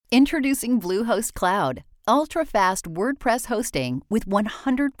Introducing Bluehost Cloud, ultra-fast WordPress hosting with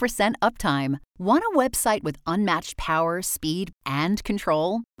 100% uptime. Want a website with unmatched power, speed, and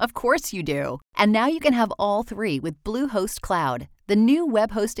control? Of course you do. And now you can have all three with Bluehost Cloud, the new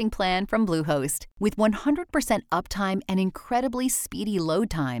web hosting plan from Bluehost. With 100% uptime and incredibly speedy load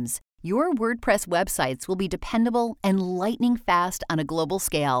times, your WordPress websites will be dependable and lightning fast on a global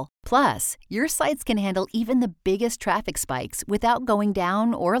scale. Plus, your sites can handle even the biggest traffic spikes without going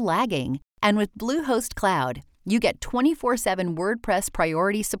down or lagging. And with Bluehost Cloud, you get 24/7 WordPress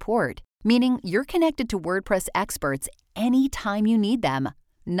priority support, meaning you're connected to WordPress experts anytime you need them.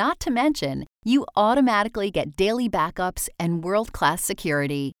 Not to mention, you automatically get daily backups and world-class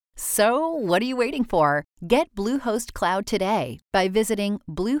security. So, what are you waiting for? Get Bluehost Cloud today by visiting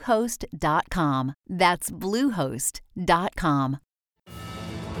Bluehost.com. That's Bluehost.com.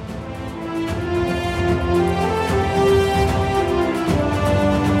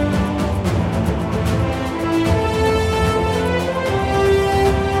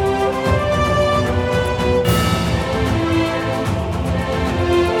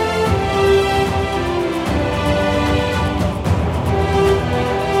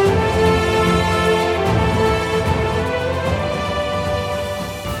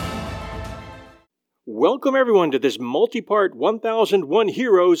 Welcome everyone to this multi-part 1001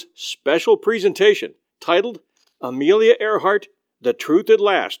 Heroes special presentation titled Amelia Earhart, The Truth at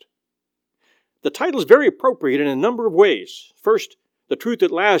Last. The title is very appropriate in a number of ways. First, The Truth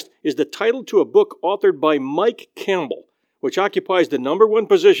at Last is the title to a book authored by Mike Campbell, which occupies the #1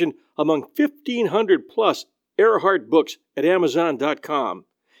 position among 1,500 plus Earhart books at Amazon.com.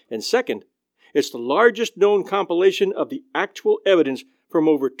 And second, it's the largest known compilation of the actual evidence from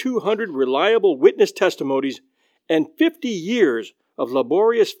over 200 reliable witness testimonies and 50 years of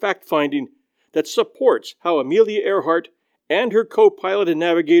laborious fact-finding that supports how Amelia Earhart and her co-pilot and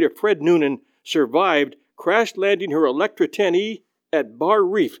navigator Fred Noonan survived crash-landing her Electra 10E at Bar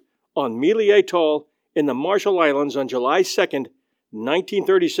Reef on Mealy Atoll in the Marshall Islands on July 2nd,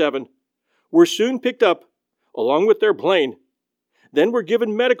 1937, were soon picked up along with their plane, then were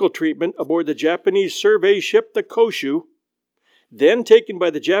given medical treatment aboard the Japanese survey ship the Koshu, then taken by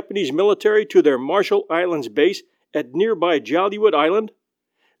the Japanese military to their Marshall Islands base at nearby Jollywood Island,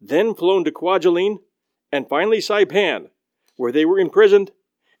 then flown to Kwajalein, and finally Saipan, where they were imprisoned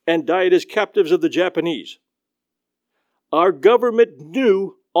and died as captives of the Japanese. Our government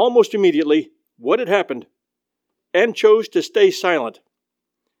knew almost immediately what had happened and chose to stay silent.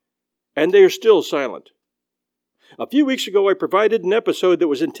 And they are still silent. A few weeks ago, I provided an episode that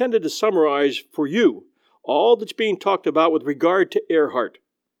was intended to summarize for you all that's being talked about with regard to Earhart.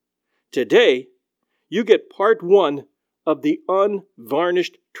 Today, you get part 1 of the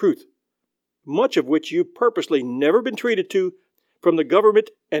unvarnished truth, much of which you've purposely never been treated to from the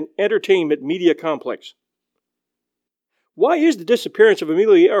government and entertainment media complex. Why is the disappearance of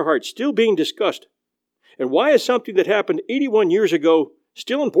Amelia Earhart still being discussed? And why is something that happened 81 years ago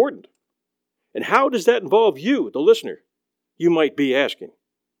still important? And how does that involve you, the listener? You might be asking.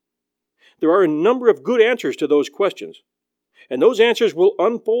 There are a number of good answers to those questions, and those answers will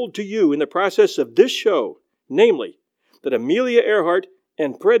unfold to you in the process of this show, namely, that Amelia Earhart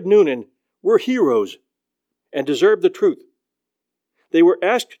and Fred Noonan were heroes and deserved the truth. They were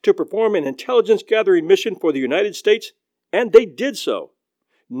asked to perform an intelligence-gathering mission for the United States, and they did so,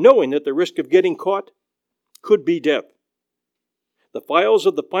 knowing that the risk of getting caught could be death. The files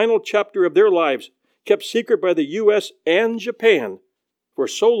of the final chapter of their lives, kept secret by the U.S. and Japan for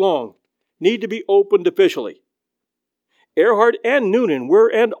so long, need to be opened officially. Earhart and Noonan were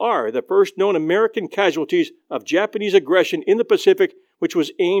and are the first known American casualties of Japanese aggression in the Pacific, which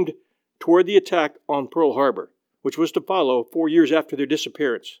was aimed toward the attack on Pearl Harbor, which was to follow 4 years after their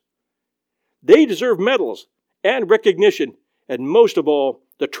disappearance. They deserve medals and recognition, and most of all,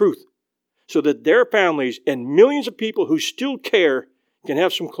 the truth, so that their families and millions of people who still care can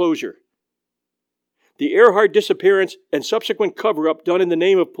have some closure. The Earhart disappearance and subsequent cover-up done in the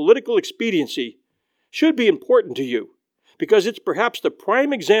name of political expediency should be important to you, because it's perhaps the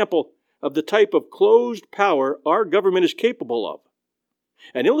prime example of the type of closed power our government is capable of,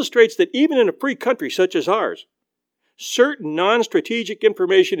 and illustrates that even in a free country such as ours, certain non-strategic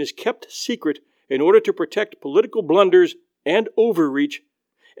information is kept secret in order to protect political blunders and overreach,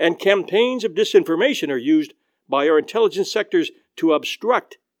 and campaigns of disinformation are used by our intelligence sectors to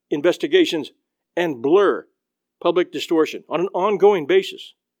obstruct investigations and blur public distortion on an ongoing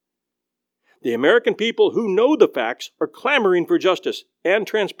basis. The American people who know the facts are clamoring for justice and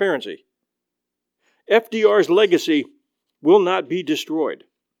transparency. FDR's legacy will not be destroyed.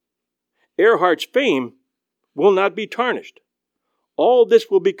 Earhart's fame will not be tarnished. All this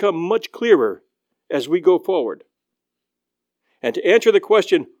will become much clearer as we go forward. And to answer the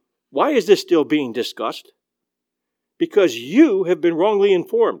question, why is this still being discussed? Because you have been wrongly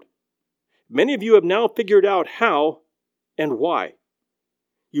informed. Many of you have now figured out how and why.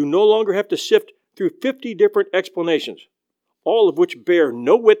 You no longer have to sift through 50 different explanations, all of which bear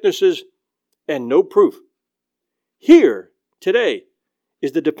no witnesses and no proof. Here, today,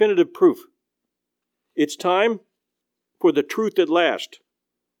 is the definitive proof. It's time for the truth at last.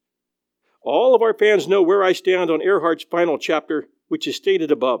 All of our fans know where I stand on Earhart's final chapter, which is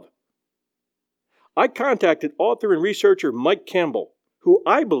stated above. I contacted author and researcher Mike Campbell, who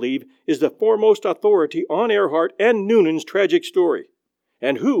I believe is the foremost authority on Earhart and Noonan's tragic story,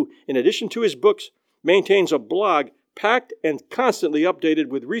 and who, in addition to his books, maintains a blog packed and constantly updated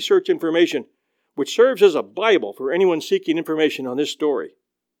with research information, which serves as a Bible for anyone seeking information on this story.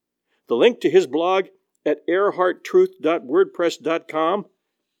 The link to his blog at earharttruth.wordpress.com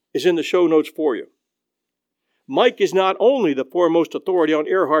is in the show notes for you. Mike is not only the foremost authority on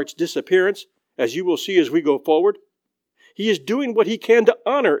Earhart's disappearance, as you will see as we go forward, he is doing what he can to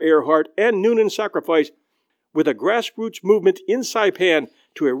honor Earhart and Noonan's sacrifice with a grassroots movement in Saipan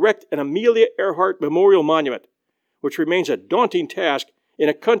to erect an Amelia Earhart Memorial Monument, which remains a daunting task in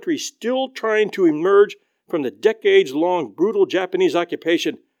a country still trying to emerge from the decades-long brutal Japanese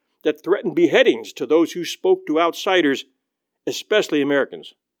occupation that threatened beheadings to those who spoke to outsiders, especially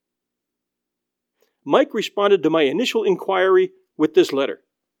Americans. Mike responded to my initial inquiry with this letter.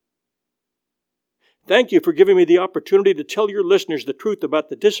 Thank you for giving me the opportunity to tell your listeners the truth about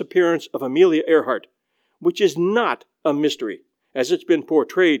the disappearance of Amelia Earhart, which is not a mystery, as it's been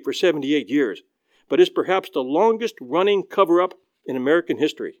portrayed for 78 years, but is perhaps the longest-running cover-up in American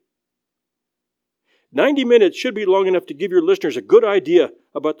history. 90 minutes should be long enough to give your listeners a good idea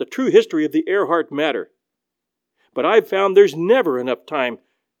about the true history of the Earhart matter. But I've found there's never enough time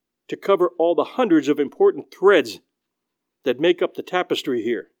to cover all the hundreds of important threads that make up the tapestry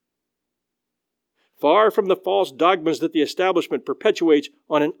here. Far from the false dogmas that the establishment perpetuates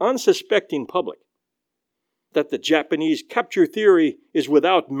on an unsuspecting public, that the Japanese capture theory is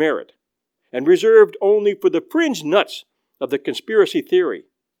without merit and reserved only for the fringe nuts of the conspiracy theory.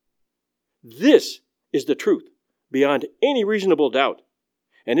 This is the truth, beyond any reasonable doubt,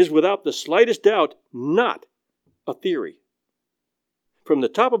 and is without the slightest doubt not a theory. From the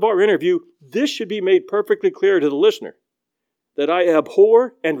top of our interview, this should be made perfectly clear to the listener that I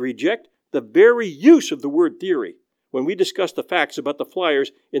abhor and reject the very use of the word theory when we discuss the facts about the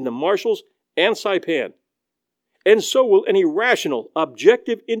flyers in the Marshalls and Saipan. And so will any rational,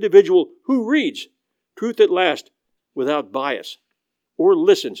 objective individual who reads Truth at Last without bias or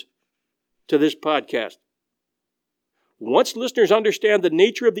listens to this podcast. Once listeners understand the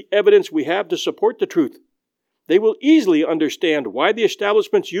nature of the evidence we have to support the truth, they will easily understand why the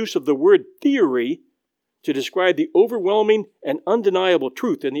establishment's use of the word theory to describe the overwhelming and undeniable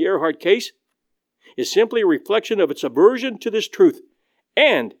truth in the Earhart case is simply a reflection of its aversion to this truth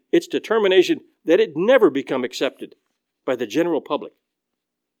and its determination that it never become accepted by the general public.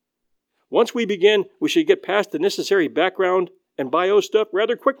 Once we begin, we should get past the necessary background and bio stuff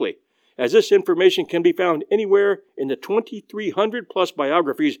rather quickly, as this information can be found anywhere in the 2,300 plus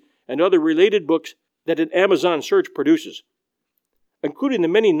biographies and other related books that an Amazon search produces, including the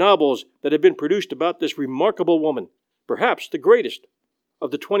many novels that have been produced about this remarkable woman, perhaps the greatest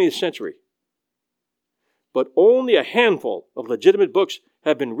of the 20th century. But only a handful of legitimate books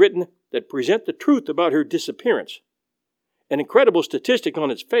have been written that present the truth about her disappearance, an incredible statistic on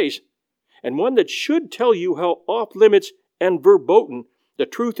its face, and one that should tell you how off-limits and verboten the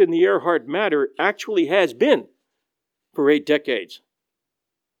truth in the Earhart matter actually has been for 8 decades.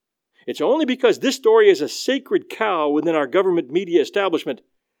 It's only because this story is a sacred cow within our government media establishment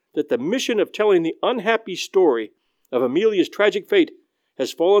that the mission of telling the unhappy story of Amelia's tragic fate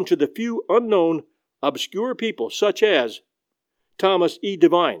has fallen to the few unknown, obscure people such as Thomas E.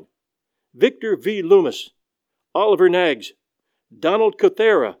 Devine, Victor V. Loomis, Oliver Knaggs, Donald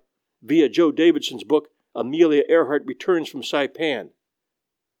Kuthera, via Joe Davidson's book Amelia Earhart Returns from Saipan,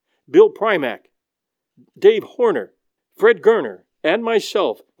 Bill Primack, Dave Horner, Fred Gerner, and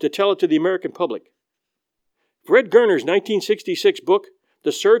myself to tell it to the American public. Fred Gerner's 1966 book,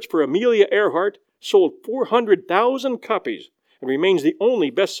 The Search for Amelia Earhart, sold 400,000 copies and remains the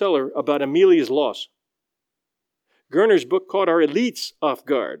only bestseller about Amelia's loss. Gerner's book caught our elites off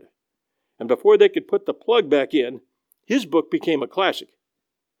guard, and before they could put the plug back in, his book became a classic.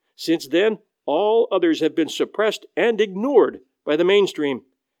 Since then, all others have been suppressed and ignored by the mainstream,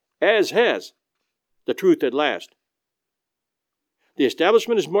 as has The Truth at Last. The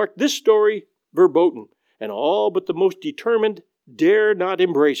establishment has marked this story verboten, and all but the most determined, dare not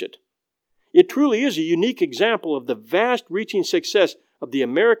embrace it. It truly is a unique example of the vast-reaching success of the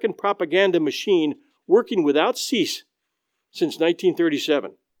American propaganda machine working without cease since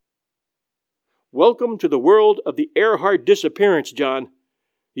 1937. Welcome to the world of the Earhart disappearance, John.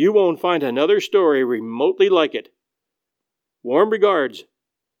 You won't find another story remotely like it. Warm regards,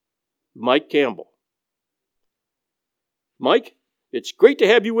 Mike Campbell. Mike, it's great to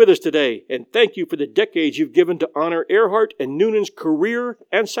have you with us today, and thank you for the decades you've given to honor Earhart and Noonan's career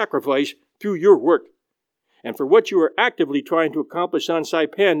and sacrifice through your work, and for what you are actively trying to accomplish on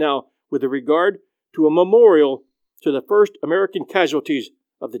Saipan now with regard to a memorial to the first American casualties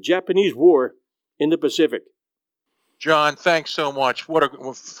of the Japanese War in the Pacific. John, thanks so much. What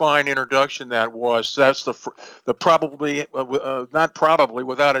a fine introduction that was. That's the probably, not probably,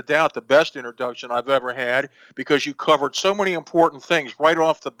 without a doubt, the best introduction I've ever had, because you covered so many important things right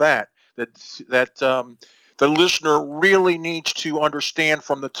off the bat that the listener really needs to understand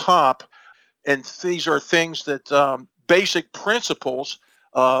from the top. And these are things that basic principles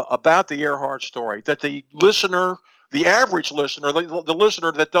about the Earhart story that the listener, the average listener, the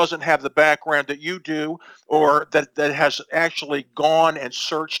listener that doesn't have the background that you do, or that has actually gone and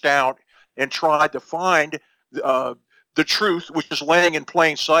searched out and tried to find the truth, which is laying in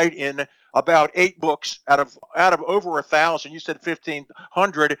plain sight in about 8 books out of over 1,000. You said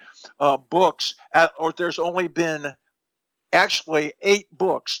 1,500 books, or there's only been actually 8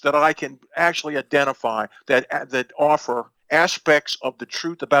 books that I can actually identify that offer aspects of the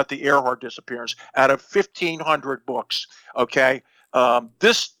truth about the Earhart disappearance out of 1,500 books. Okay,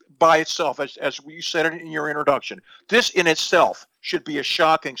 this by itself, as you said it in your introduction, this in itself should be a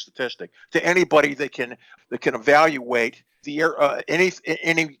shocking statistic to anybody that can evaluate the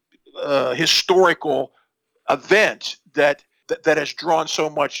any historical event that has drawn so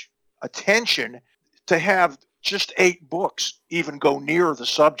much attention. To have just 8 books even go near the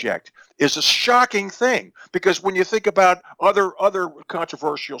subject is a shocking thing, because when you think about other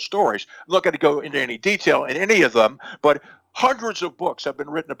controversial stories, I'm not going to go into any detail in any of them, but hundreds of books have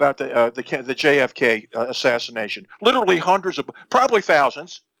been written about the JFK assassination. Literally hundreds of, probably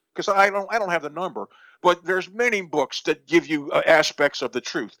thousands, because I don't have the number, but there's many books that give you aspects of the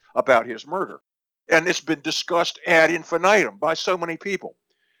truth about his murder, and it's been discussed ad infinitum by so many people.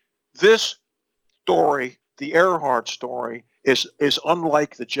 This story, the Earhart story, is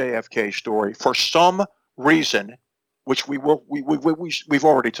unlike the JFK story for some reason, which we've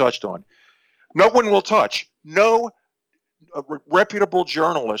already touched on. No one will touch. No reputable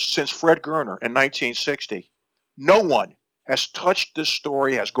journalist since Fred Gerner in 1960. No one has touched this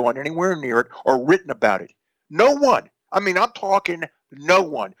story, has gone anywhere near it, or written about it. No one. I mean, I'm talking no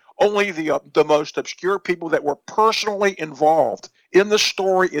one. Only the most obscure people that were personally involved in the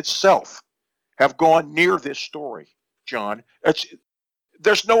story itself have gone near this story, John. It's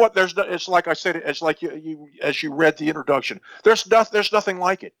like I said, it's like you as you read the introduction. There's nothing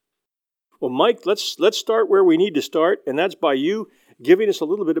like it. Well, Mike, let's start where we need to start, and that's by you giving us a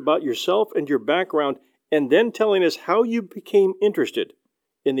little bit about yourself and your background, and then telling us how you became interested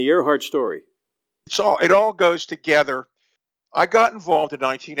in the Earhart story. It all goes together. I got involved in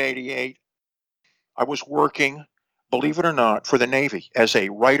 1988. I was working, believe it or not, for the Navy as a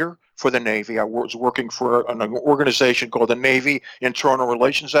writer for the Navy. I was working for an organization called the Navy Internal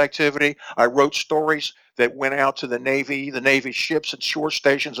Relations Activity. I wrote stories that went out to the Navy ships and shore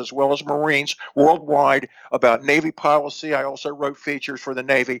stations, as well as Marines worldwide, about Navy policy. I also wrote features for the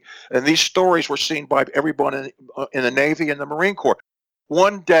Navy, and these stories were seen by everyone in the Navy and the Marine Corps.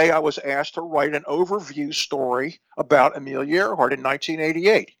 One day I was asked to write an overview story about Amelia Earhart in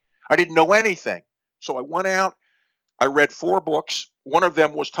 1988. I didn't know anything. So I went out, I read 4 books. One of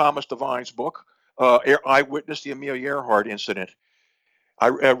them was Thomas Devine's book, Eyewitness, the Amelia Earhart Incident. I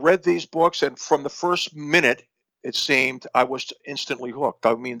read these books, and from the first minute, it seemed I was instantly hooked.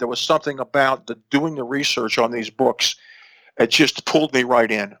 I mean, there was something about doing the research on these books. It just pulled me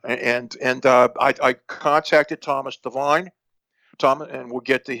right in. And I contacted Thomas Devine. And we'll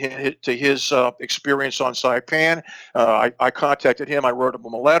get to his experience on Saipan. I contacted him. I wrote him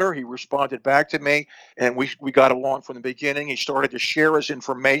a letter. He responded back to me, and we got along from the beginning. He started to share his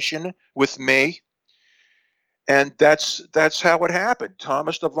information with me, and that's how it happened.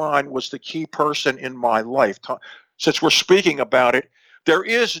 Thomas Devine was the key person in my life. Since we're speaking about it, there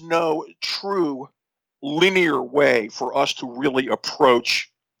is no true linear way for us to really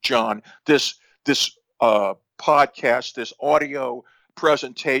approach, John, this podcast, this audio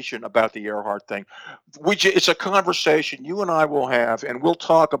presentation about the Earhart thing. It's a conversation you and I will have, and we'll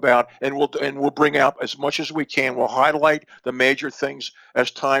talk about, and we'll bring out as much as we can. We'll highlight the major things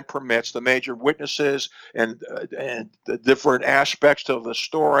as time permits, the major witnesses and the different aspects of the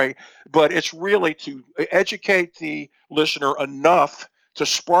story. But it's really to educate the listener enough to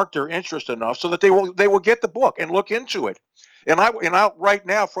spark their interest enough so that they will get the book and look into it. And I right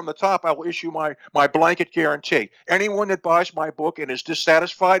now from the top, I will issue my blanket guarantee. Anyone that buys my book and is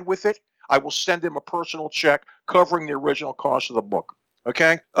dissatisfied with it, I will send them a personal check covering the original cost of the book.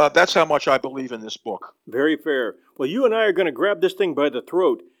 Okay? That's how much I believe in this book. Very fair. Well, you and I are going to grab this thing by the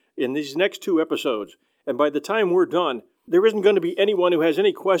throat in these next 2 episodes. And by the time we're done, there isn't going to be anyone who has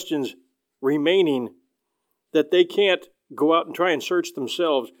any questions remaining that they can't go out and try and search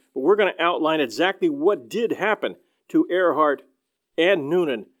themselves. But we're going to outline exactly what did happen to Earhart and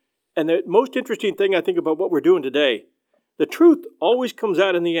Noonan. And the most interesting thing I think about what we're doing today, the truth always comes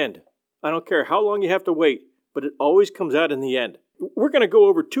out in the end. I don't care how long you have to wait, but it always comes out in the end. We're going to go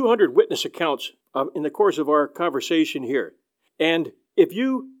over 200 witness accounts in the course of our conversation here. And if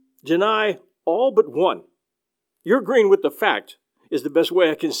you deny all but one, you're agreeing with the fact, is the best way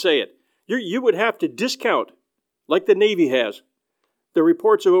I can say it. You would have to discount, like the Navy has, the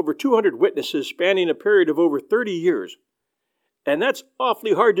reports of over 200 witnesses spanning a period of over 30 years. And that's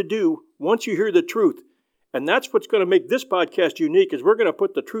awfully hard to do once you hear the truth. And that's what's going to make this podcast unique, is we're going to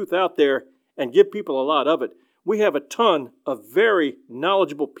put the truth out there and give people a lot of it. We have a ton of very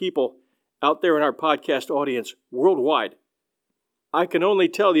knowledgeable people out there in our podcast audience worldwide. I can only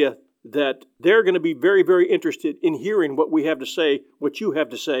tell you that they're going to be very, very interested in hearing what we have to say, what you have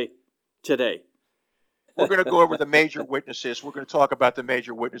to say today. We're going to go over the major witnesses. We're going to talk about the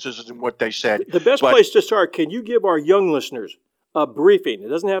major witnesses and what they said. The best place to start, can you give our young listeners a briefing? It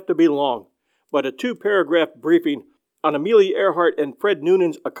doesn't have to be long, but a 2-paragraph briefing on Amelia Earhart and Fred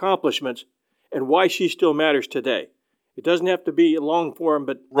Noonan's accomplishments and why she still matters today. It doesn't have to be long form,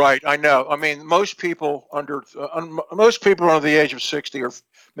 but... Right, I know. I mean, most people under the age of 60 or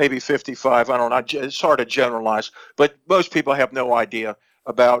maybe 55, I don't know, it's hard to generalize, but most people have no idea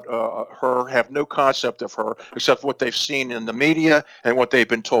about her, have no concept of her, except what they've seen in the media and what they've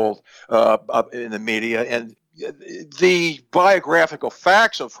been told in the media. And the biographical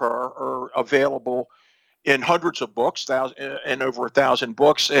facts of her are available in hundreds of books, and over 1,000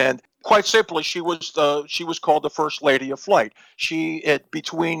 books. And quite simply, she was called the First Lady of Flight.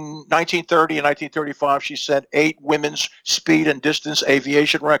 Between 1930 and 1935, she set 8 women's speed and distance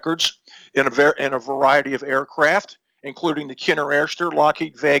aviation records in a variety of aircraft, including the Kinner Airster,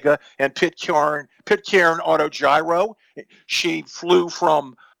 Lockheed Vega, and Pitcairn Autogyro. She flew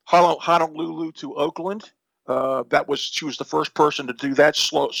from Honolulu to Oakland. She was the first person to do that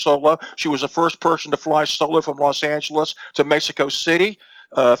solo. She was the first person to fly solo from Los Angeles to Mexico City.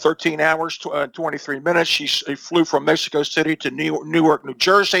 13 hours, 23 minutes. She flew from Mexico City to Newark, New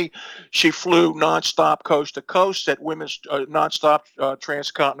Jersey. She flew nonstop coast to coast, set women's nonstop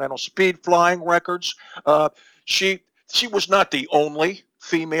transcontinental speed flying records. She was not the only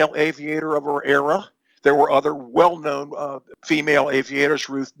female aviator of her era. There were other well-known female aviators.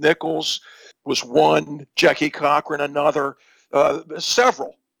 Ruth Nichols was one, Jackie Cochran another,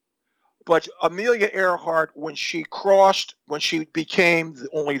 several. But Amelia Earhart, when she became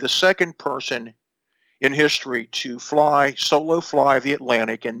only the second person in history to solo fly the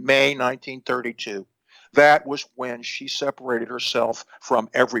Atlantic in May 1932, that was when she separated herself from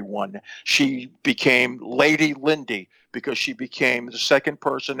everyone. She became Lady Lindy because she became the second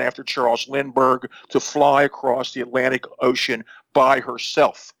person after Charles Lindbergh to fly across the Atlantic Ocean by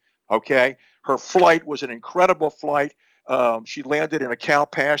herself. Okay? Her flight was an incredible flight. She landed in a cow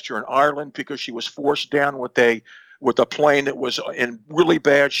pasture in Ireland because she was forced down with a plane that was in really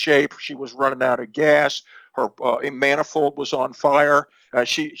bad shape. She was running out of gas. Her manifold was on fire.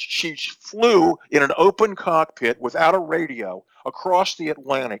 She flew in an open cockpit without a radio across the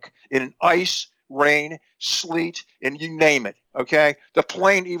Atlantic in ice, rain, sleet, and you name it. Okay, the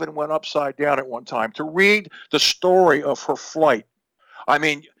plane even went upside down at one time. To read the story of her flight, I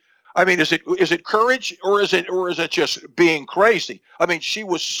mean, is it courage or is it just being crazy? I mean, she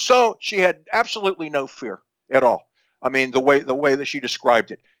had absolutely no fear at all. I mean, the way that she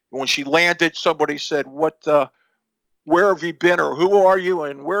described it. When she landed, somebody said, where have you been, or who are you,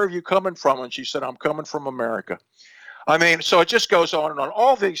 and where are you coming from? And she said, I'm coming from America. I mean, so it just goes on and on.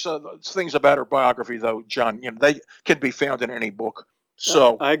 All these things about her biography, though, John, they can be found in any book.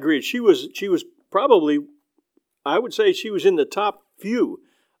 So I agree. She was probably, I would say she was in the top few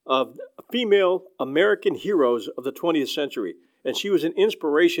of female American heroes of the 20th century. And she was an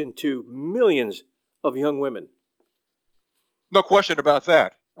inspiration to millions of young women. No question about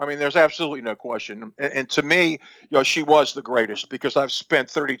that. I mean, there's absolutely no question. And to me, she was the greatest because I've spent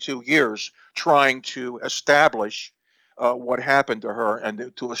 32 years trying to establish what happened to her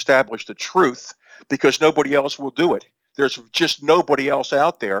and to establish the truth because nobody else will do it. There's just nobody else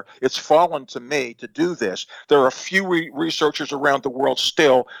out there. It's fallen to me to do this. There are a few researchers around the world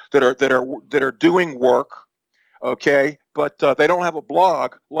still that are doing work, okay, but they don't have a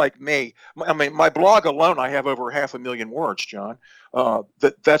blog like me. I mean, my blog alone, I have over 500,000 words, John.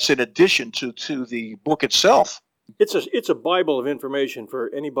 That's in addition to the book itself. It's a Bible of information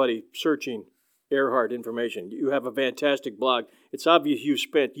for anybody searching Earhart information. You have a fantastic blog. It's obvious you've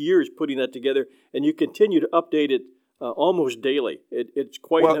spent years putting that together, and you continue to update it almost daily. It's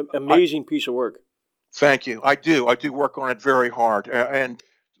quite an amazing piece of work. Thank you. I do work on it very hard. And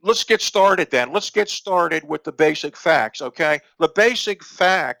let's get started then. Let's get started with the basic facts, okay? The basic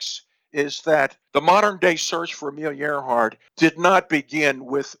facts is that the modern day search for Amelia Earhart did not begin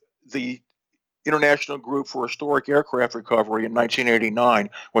with the International Group for Historic Aircraft Recovery in 1989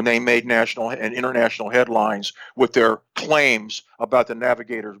 when they made national and international headlines with their claims about the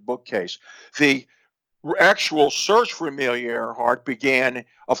Navigator's bookcase. The actual search for Amelia Earhart began,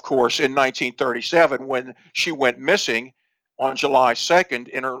 of course, in 1937 when she went missing on July 2nd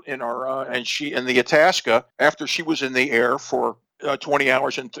in the Itasca after she was in the air for 20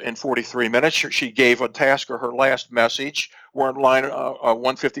 hours and 43 minutes. She gave Itasca her last message. We're on line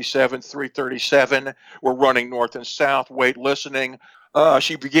 157, 337. We're running north and south. Wait, listening.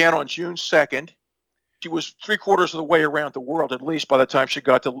 She began on June 2nd. She was 3/4 of the way around the world, at least by the time she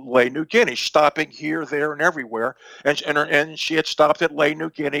got to Lae, New Guinea, stopping here, there, and everywhere. And she had stopped at Lae,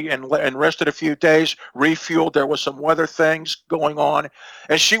 New Guinea, and rested a few days, refueled. There was some weather things going on,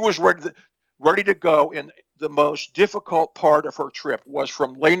 and she was ready to go. And the most difficult part of her trip was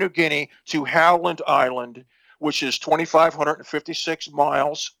from Lae, New Guinea to Howland Island, which is 2,556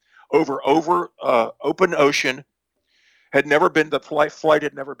 miles over open ocean. The flight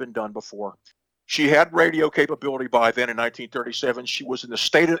had never been done before. She had radio capability by then in 1937. She was in the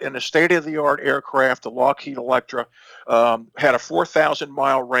state-of-the-art aircraft, the Lockheed Electra, had a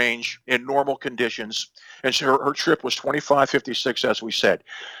 4,000-mile range in normal conditions, and her trip was 2556, as we said.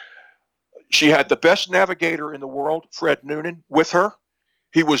 She had the best navigator in the world, Fred Noonan, with her.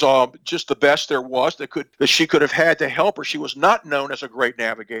 He was just the best there was that she could have had to help her. She was not known as a great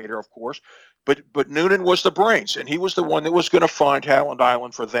navigator, of course, but Noonan was the brains, and he was the one that was going to find Howland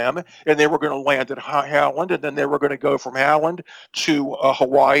Island for them, and they were going to land at Howland, and then they were going to go from Howland to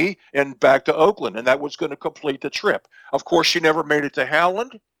Hawaii and back to Oakland, and that was going to complete the trip. Of course, she never made it to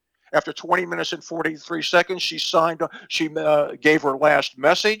Howland. After 20 minutes and 43 seconds, she gave her last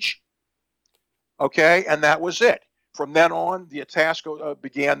message, okay, and that was it. From then on, the Itasca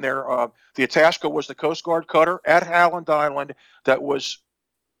began their. The Itasca was the Coast Guard cutter at Howland Island that was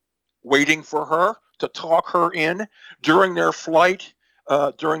waiting for her to talk her in during their flight.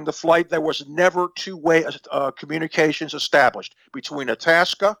 During the flight, there was never two-way communications established between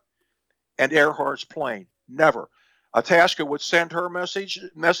Itasca and Earhart's plane. Never. Itasca would send her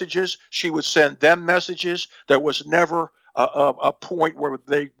messages. She would send them messages. There was never a point where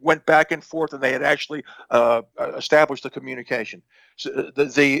they went back and forth and they had actually established the communication. So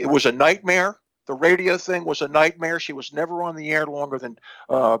it was a nightmare. The radio thing was a nightmare. She was never on the air longer than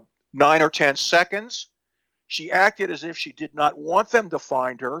 9 or 10 seconds. She acted as if she did not want them to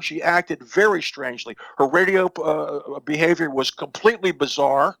find her. She acted very strangely. Her radio behavior was completely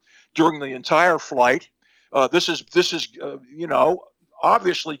bizarre during the entire flight. This is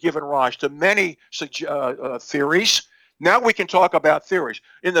obviously given rise to many theories. Now we can talk about theories.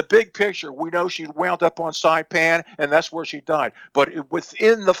 In the big picture, we know she wound up on Saipan, and that's where she died. But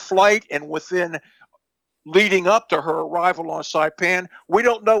within the flight and within leading up to her arrival on Saipan, we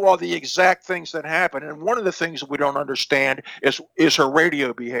don't know all the exact things that happened. And one of the things that we don't understand is her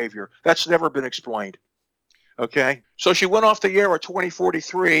radio behavior. That's never been explained. Okay, so she went off the air at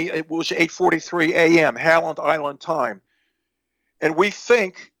 20:43. It was 8:43 a.m. Howland Island time, and we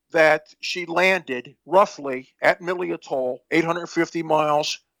think that she landed roughly at Millie Atoll, 850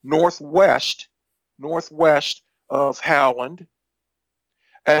 miles northwest of Howland,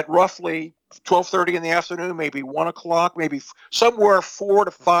 at roughly 12:30 in the afternoon, maybe 1 o'clock, maybe somewhere 4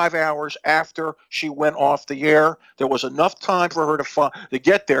 to 5 hours after she went off the air. There was enough time for her to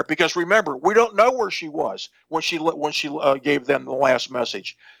get there, because remember, we don't know where she was when she gave them the last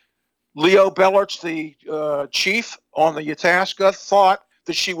message. Leo Bellerts, the chief on the Itasca, thought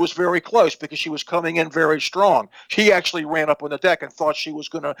that she was very close because she was coming in very strong. He actually ran up on the deck and thought she was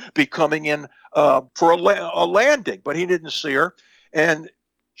going to be coming in for a landing, but he didn't see her. And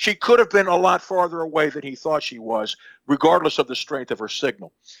she could have been a lot farther away than he thought she was, regardless of the strength of her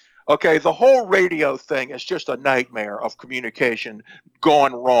signal. Okay, the whole radio thing is just a nightmare of communication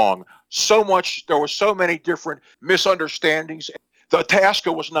gone wrong. There were so many different misunderstandings. The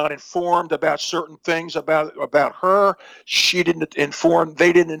tasker was not informed about certain things about her. They didn't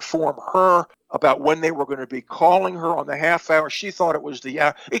inform her about when they were going to be calling her on the half hour. She thought it was the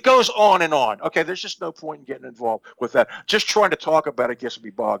hour. It goes on and on. Okay, there's just no point in getting involved with that. Just trying to talk about it gets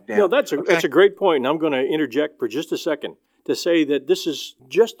me bogged down. No, that's a great point, and I'm going to interject for just a second to say that this is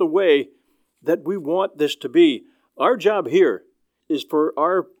just the way that we want this to be. Our job here is for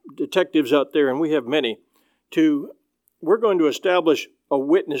our detectives out there, and we have many, we're going to establish a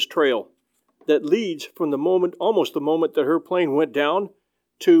witness trail that leads from almost the moment that her plane went down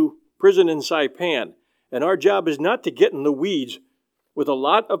to prison in Saipan. And our job is not to get in the weeds with a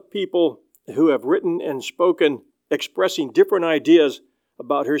lot of people who have written and spoken expressing different ideas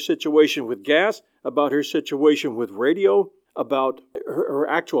about her situation with gas, about her situation with radio, about her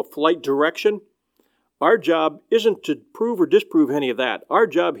actual flight direction. Our job isn't to prove or disprove any of that. Our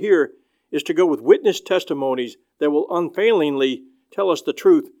job here is to go with witness testimonies that will unfailingly tell us the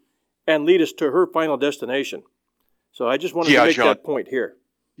truth and lead us to her final destination. So I just wanted to make that point here.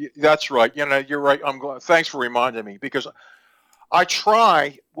 That's right. You're right. I'm glad. Thanks for reminding me, because I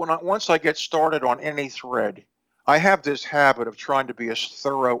try once I get started on any thread, I have this habit of trying to be as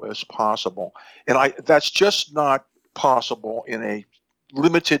thorough as possible, and that's just not possible in a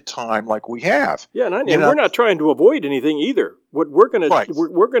limited time like we have. Yeah, and we're not trying to avoid anything either. What we're going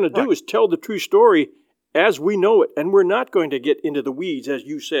to do is tell the true story as we know it, and we're not going to get into the weeds, as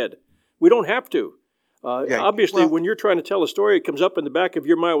you said. We don't have to. Obviously, when you're trying to tell a story, it comes up in the back of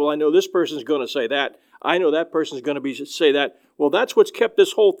your mind, well, I know this person's going to say that. I know that person's going to say that. Well, that's what's kept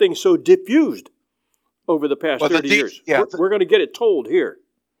this whole thing so diffused over the past 30 years. Yeah, we're going to get it told here.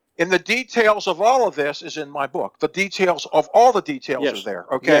 And the details of all of this is in my book. The details of all the details are there,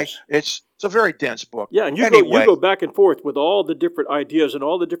 okay? Yes. It's a very dense book. Yeah, and you go back and forth with all the different ideas and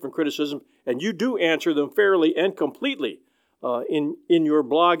all the different criticism, and you do answer them fairly and completely in your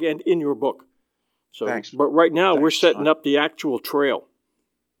blog and in your book. So, thanks. But right now we're setting up the actual trail.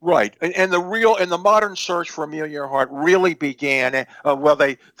 Right, and the modern search for Amelia Earhart really began. In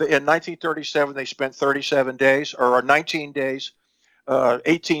 1937 they spent 37 days or 19 days,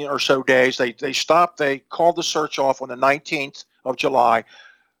 18 or so days. They stopped. They called the search off on the 19th of July,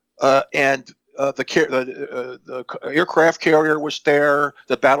 and the aircraft carrier was there.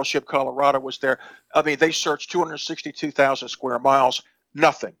 The battleship Colorado was there. I mean, they searched 262,000 square miles.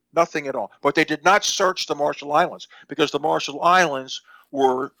 Nothing at all. But they did not search the Marshall Islands, because the Marshall Islands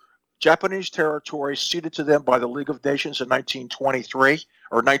were Japanese territory ceded to them by the League of Nations in 1923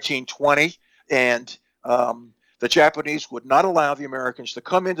 or 1920, and the Japanese would not allow the Americans to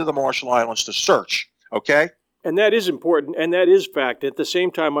come into the Marshall Islands to search, okay? And that is important, and that is fact. At the same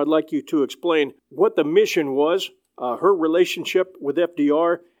time, I'd like you to explain what the mission was, her relationship with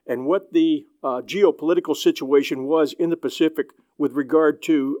FDR, and what the geopolitical situation was in the Pacific with regard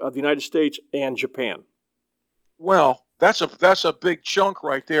to the United States and Japan. Well, that's a big chunk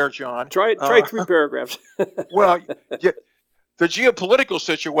right there, John. Try 3 paragraphs. Well, yeah, the geopolitical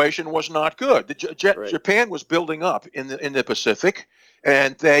situation was not good. Japan was building up in the Pacific,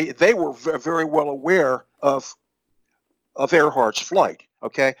 and they were very well aware of Earhart's flight.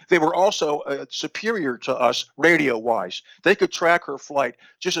 Okay, they were also superior to us radio-wise. They could track her flight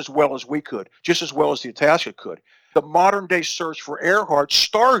just as well as we could, just as well as the Itasca could. The modern-day search for Earhart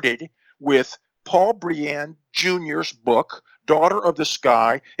started with Paul Briand Jr.'s book, Daughter of the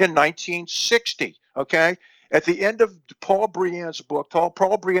Sky, in 1960. Okay, at the end of Paul Briand's book,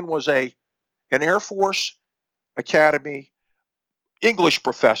 Paul Briand was an Air Force Academy English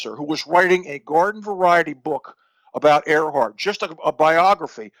professor who was writing a garden variety book about Earhart, just a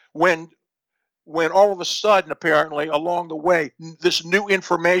biography, when all of a sudden, apparently, along the way, this new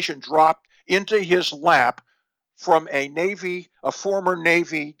information dropped into his lap from a former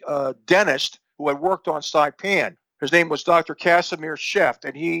Navy dentist who had worked on Saipan. His name was Dr. Casimir Sheft,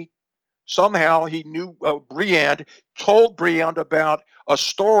 and he knew Briand, told Briand about a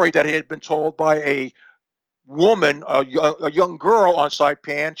story that had been told by a woman, a young girl on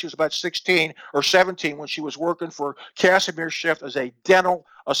Saipan. She was about 16 or 17 when she was working for Casimir Sheft as a dental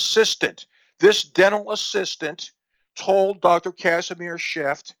assistant. This dental assistant told Dr. Casimir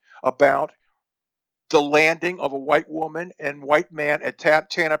Sheft about the landing of a white woman and white man at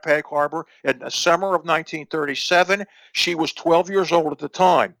Tanapag Harbor in the summer of 1937. She was 12 years old at the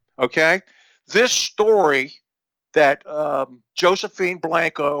time. Okay, this story that Josephine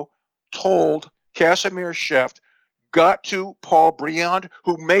Blanco told Casimir Sheft got to Paul Briand,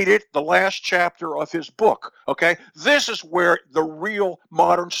 who made it the last chapter of his book. Okay, this is where the real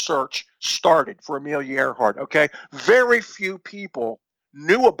modern search started for Amelia Earhart. Okay, very few people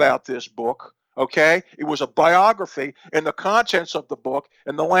knew about this book. Okay, it was a biography, and the contents of the book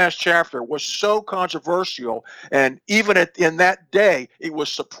in the last chapter was so controversial, and even in that day, it was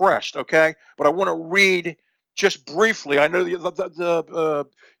suppressed. Okay, but I want to read just briefly. I know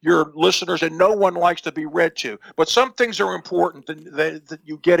your listeners, and no one likes to be read to, but some things are important that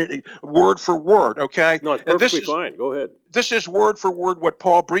you get it word for word. Okay, No, it's and perfectly fine. Go ahead. this is word for word what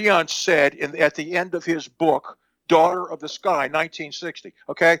Paul Briand said at the end of his book, Daughter of the Sky, 1960.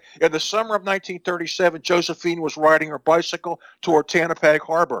 Okay, in the summer of 1937, Josephine was riding her bicycle toward Tanapag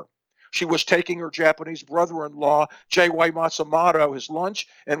Harbor. She was taking her Japanese brother-in-law, J.Y. Matsumoto, his lunch,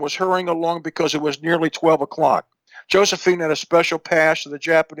 and was hurrying along because it was nearly 12 o'clock. Josephine had a special pass to the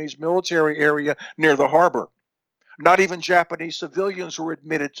Japanese military area near the harbor. Not even Japanese civilians were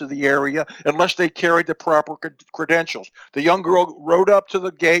admitted to the area unless they carried the proper credentials. The young girl rode up to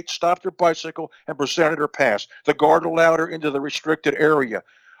the gate, stopped her bicycle, and presented her pass. The guard allowed her into the restricted area.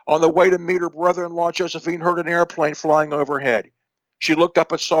 On the way to meet her brother-in-law, Josephine heard an airplane flying overhead. She looked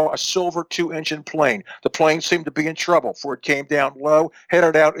up and saw a silver 2-engine plane. The plane seemed to be in trouble, for it came down low,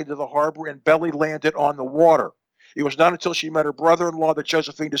 headed out into the harbor, and belly landed on the water. It was not until she met her brother-in-law that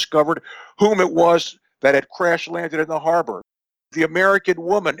Josephine discovered whom it was that had crash landed in the harbor. The American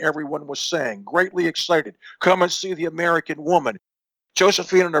woman, everyone was saying, greatly excited. Come and see the American woman.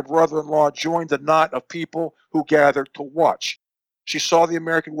 Josephine and her brother-in-law joined the knot of people who gathered to watch. She saw the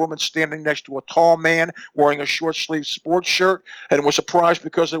American woman standing next to a tall man wearing a short-sleeved sports shirt and was surprised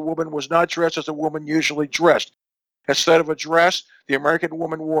because the woman was not dressed as a woman usually dressed. Instead of a dress, the American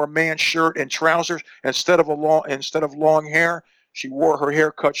woman wore a man's shirt and trousers. Instead of long hair, she wore her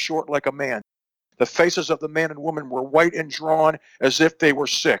hair cut short like a man. The faces of the man and woman were white and drawn as if they were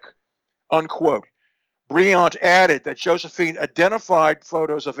sick. Unquote. Briand added that Josephine identified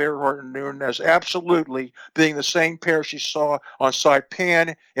photos of Earhart and Noonan as absolutely being the same pair she saw on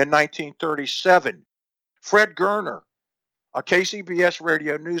Saipan in 1937. Fred Gerner, a KCBS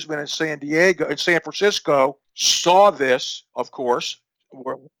radio newsman in San Francisco, saw this, of course,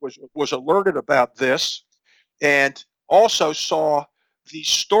 was alerted about this, and also saw the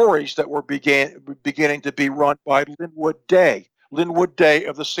stories that were beginning to be run by Linwood Day. Linwood Day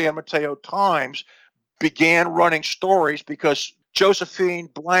of the San Mateo Times began running stories because Josephine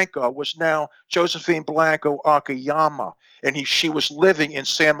Blanco was now Josephine Blanco Akiyama, and she was living in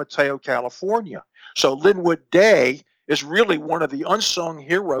San Mateo, California. So Linwood Day is really one of the unsung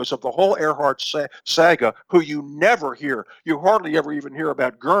heroes of the whole Earhart saga, who you never hear. You hardly ever even hear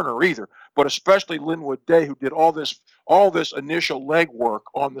about Gerner either, but especially Linwood Day, who did all this initial legwork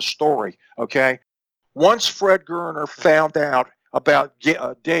on the story. Okay, once Fred Gerner found out about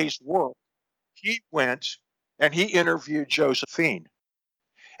Day's work, he went and he interviewed Josephine.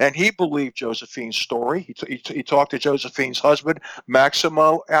 And he believed Josephine's story. He talked to Josephine's husband,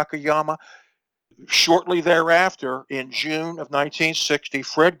 Maximo Akiyama. Shortly thereafter, in June of 1960,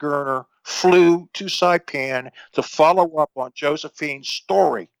 Fred Gerner flew to Saipan to follow up on Josephine's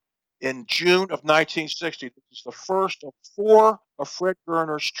story. In June of 1960, this is the first of 4 of Fred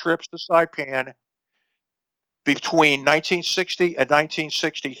Gerner's trips to Saipan. Between 1960 and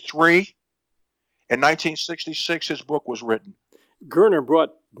 1963, in 1966, his book was written. Gerner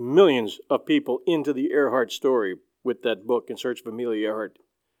brought millions of people into the Earhart story with that book, In Search of Amelia Earhart.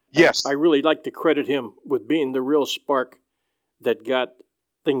 Yes. I really like to credit him with being the real spark that got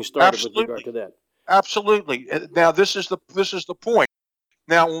things started with regard to that. Absolutely. Now, this is the point.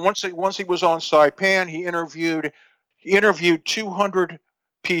 Now, once he was on Saipan, he interviewed 200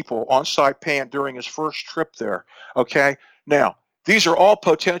 people on Saipan during his first trip there. Okay. Now, these are all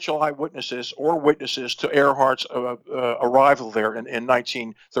potential eyewitnesses or witnesses to Earhart's arrival there in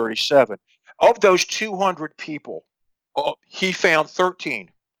 1937. Of those 200 people, he found 13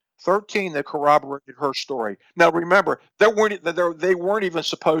 that corroborated her story. Now, remember, they weren't even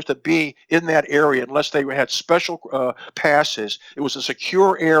supposed to be in that area unless they had special passes. It was a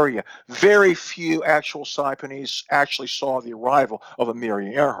secure area. Very few actual Saipanese actually saw the arrival of Amelia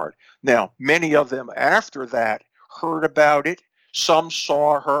Earhart. Now, many of them after that heard about it. Some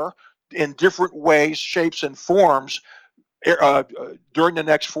saw her in different ways, shapes, and forms. During the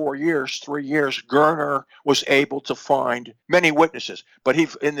next 3 years, Gerner was able to find many witnesses. But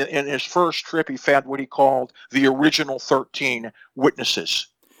in his first trip, he found what he called the original 13 witnesses.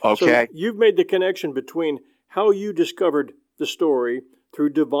 Okay. So you've made the connection between how you discovered the story through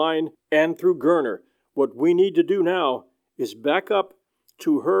Devine and through Gerner. What we need to do now is back up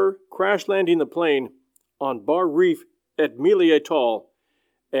to her crash landing the plane on Bar Reef at Amelia Atoll,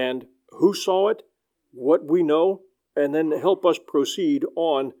 and who saw it, what we know, and then help us proceed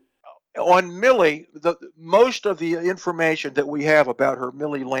on. On Millie, most of the information that we have about her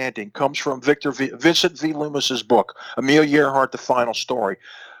Millie landing comes from Vincent V. Loomis's book, Amelia Earhart, The Final Story.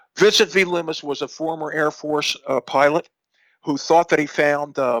 Vincent V. Loomis was a former Air Force pilot who thought that he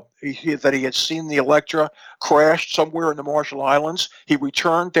found that he had seen the Electra crashed somewhere in the Marshall Islands. He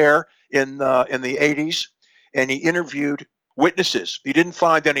returned there in the 80s, and he interviewed witnesses. He didn't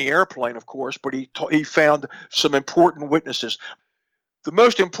find any airplane, of course, but he found some important witnesses. The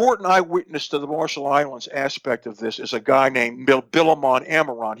most important eyewitness to the Marshall Islands aspect of this is a guy named Bilamon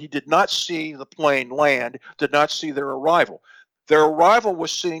Amaron. He did not see the plane land, did not see their arrival. Their arrival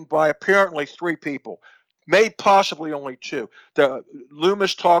was seen by apparently 3 people, maybe possibly only 2.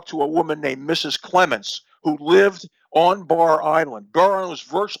 Loomis talked to a woman named Mrs. Clements, who lived on Bar Island. Bar Island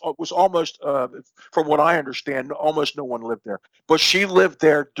was almost, from what I understand, almost no one lived there. But she lived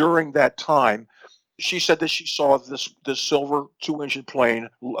there during that time. She said that she saw this silver 2-engine plane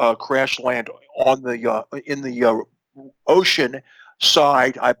crash land on in the ocean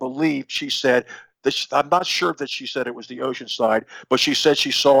side. I believe she said that I'm not sure that she said it was the ocean side, but she said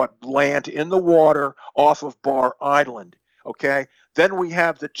she saw it land in the water off of Bar Island. Okay. Then we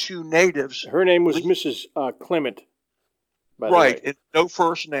have the 2 natives. Her name was Mrs. Clement. Right. And no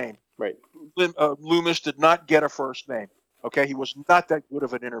first name. Right. Loomis did not get a first name. Okay, he was not that good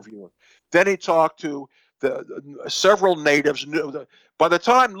of an interviewer. Then he talked to several natives. By the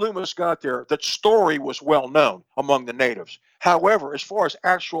time Loomis got there, the story was well known among the natives. However, as far as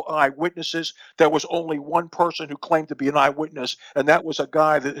actual eyewitnesses, there was only one person who claimed to be an eyewitness, and that was a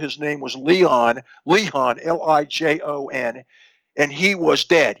guy that his name was Lijon, Lijon, and he was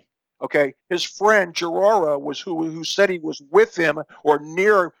dead. Okay, his friend Gerara was who said he was with him or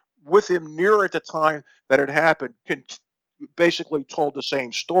near at the time that it happened. Basically told the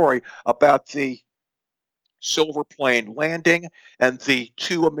same story about the silver plane landing and the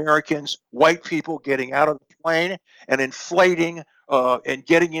 2 Americans, white people, getting out of the plane and inflating and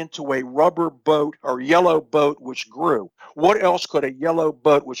getting into a rubber boat or yellow boat which grew. What else could a yellow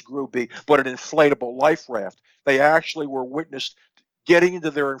boat which grew be but an inflatable life raft? They actually were witnessed getting into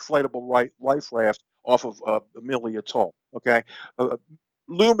their inflatable life raft off of Amelia Atoll. Okay,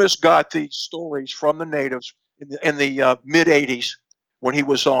 Loomis got these stories from the natives in the mid 80s when he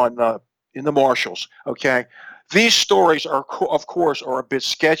was on in the Marshalls. Okay, these stories are of course a bit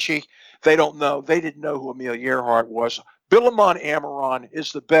sketchy. They didn't know who Amelia Earhart was. Bilamon Amaron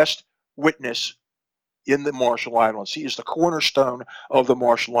is the best witness in the Marshall Islands. He is the cornerstone of the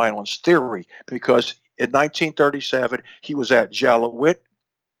Marshall Islands theory because in 1937 he was at Jalawit.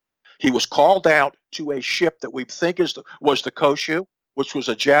 He was called out to a ship that we think was the Koshu, which was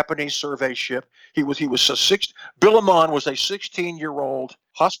a Japanese survey ship. Bilamon was a 16-year-old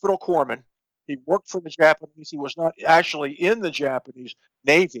hospital corpsman. He worked for the Japanese. He was not actually in the Japanese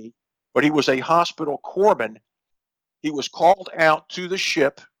Navy, but he was a hospital corpsman. He was called out to the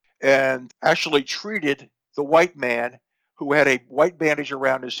ship and actually treated the white man who had a white bandage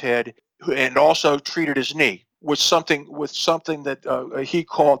around his head and also treated his knee with something that he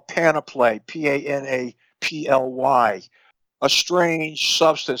called panaply, Panaply. A strange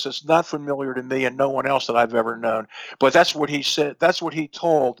substance that's not familiar to me and no one else that I've ever known. But that's what he said. That's what he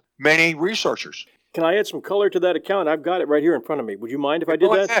told many researchers. Can I add some color to that account? I've got it right here in front of me. Would you mind if I did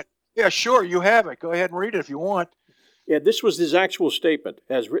Go that? ahead. Yeah, sure. You have it. Go ahead and read it if you want. Yeah, this was his actual statement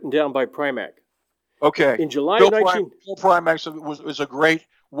as written down by Primack. Okay. In July Bill 19... Bill Primack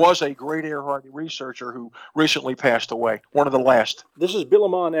was a great Earhart researcher who recently passed away. One of the last. This is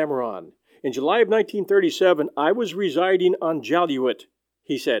Bilamon Amaron. In July of 1937, I was residing on Jalawit,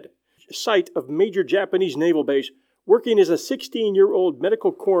 he said, site of major Japanese naval base, working as a 16-year-old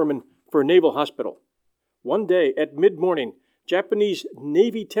medical corpsman for a naval hospital. One day at mid-morning, Japanese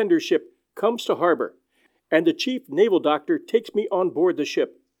Navy tender ship comes to harbor, and the chief naval doctor takes me on board the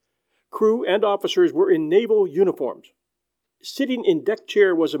ship. Crew and officers were in naval uniforms. Sitting in deck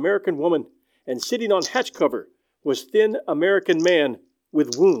chair was American woman, and sitting on hatch cover was thin American man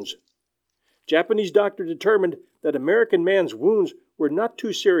with wounds. Japanese doctor determined that American man's wounds were not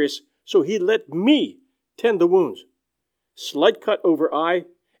too serious, so he let me tend the wounds. Slight cut over eye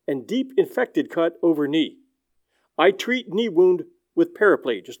and deep infected cut over knee. I treat knee wound with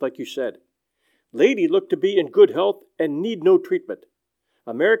Paraply, just like you said. Lady looked to be in good health and need no treatment.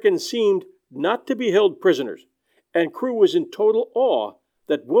 Americans seemed not to be held prisoners, and crew was in total awe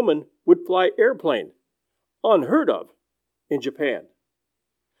that woman would fly airplane. Unheard of in Japan.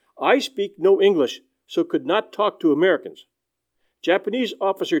 I speak no English, so could not talk to Americans. Japanese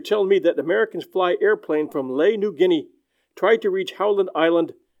officer tell me that Americans fly airplane from Lae, New Guinea, try to reach Howland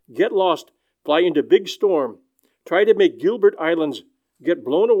Island, get lost, fly into big storm, try to make Gilbert Islands, get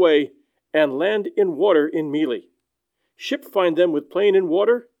blown away, and land in water in Mealy. Ship find them with plane in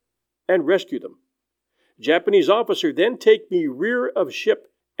water and rescue them. Japanese officer then take me rear of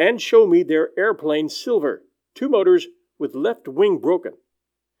ship and show me their airplane Silver, 2 motors with left wing broken.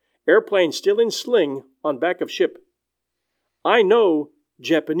 Airplane still in sling on back of ship. I know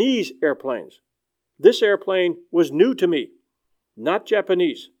Japanese airplanes. This airplane was new to me, not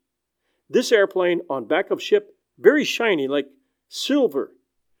Japanese. This airplane on back of ship, very shiny like silver.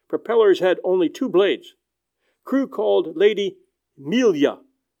 Propellers had only 2 blades. Crew called Lady Melia.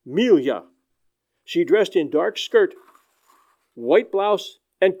 She dressed in dark skirt, white blouse,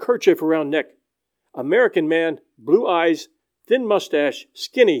 and kerchief around neck. American man, blue eyes, thin mustache,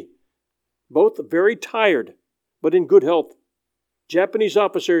 skinny. Both very tired, but in good health. Japanese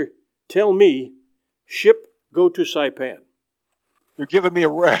officer tell me, ship go to Saipan. You're giving me a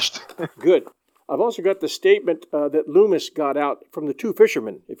rest. Good. I've also got the statement that Loomis got out from the 2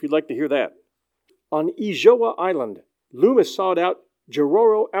 fishermen, if you'd like to hear that. On Ijoa Island, Loomis sought out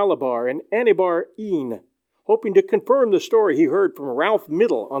Jororo Alabar and Anibar Een, hoping to confirm the story he heard from Ralph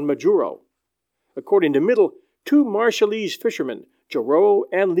Middle on Majuro. According to Middle, 2 Marshallese fishermen, Jororo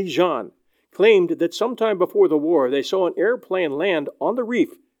and Lijan, claimed that sometime before the war they saw an airplane land on the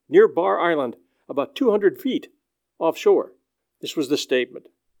reef near Bar Island, about 200 feet offshore. This was the statement.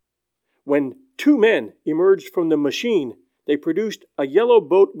 When 2 men emerged from the machine, they produced a yellow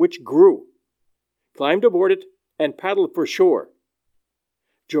boat which grew, climbed aboard it, and paddled for shore.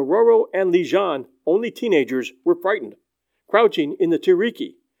 Jororo and Lijan, only teenagers, were frightened, crouching in the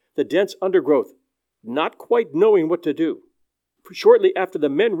tiriki, the dense undergrowth, not quite knowing what to do. Shortly after the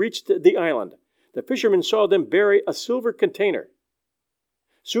men reached the island, the fishermen saw them bury a silver container.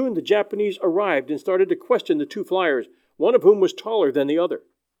 Soon the Japanese arrived and started to question the 2 flyers, one of whom was taller than the other.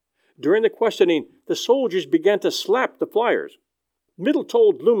 During the questioning, the soldiers began to slap the flyers. Middle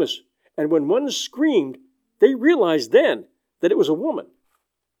told Loomis, and when one screamed, they realized then that it was a woman.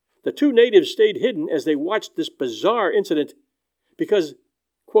 The 2 natives stayed hidden as they watched this bizarre incident because,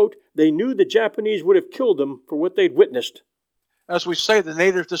 quote, they knew the Japanese would have killed them for what they'd witnessed. As we say, the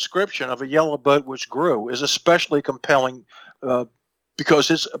native description of a yellow boat which grew is especially compelling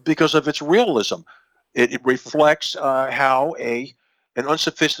because of its realism. It reflects how an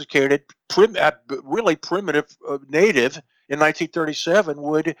unsophisticated, really primitive native in 1937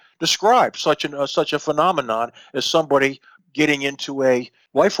 would describe such a phenomenon as somebody getting into a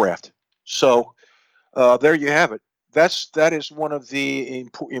life raft. So there you have it. That is one of the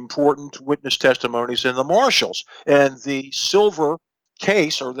important witness testimonies in the Marshalls. And the silver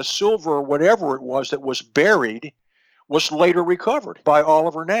case, or the silver whatever it was that was buried, was later recovered by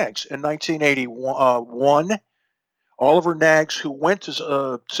Oliver Knaggs in 1981. Oliver Knaggs, who went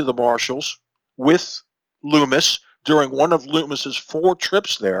to the Marshalls with Loomis during one of Loomis's 4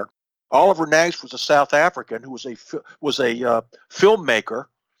 trips there. Oliver Knaggs was a South African who was a filmmaker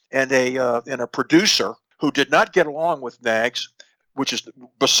and a producer who did not get along with Knaggs, which is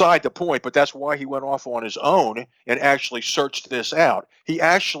beside the point, but that's why he went off on his own and actually searched this out. He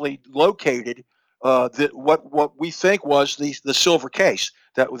actually located what we think was the silver case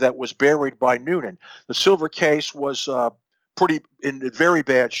that was buried by Noonan. The silver case was in very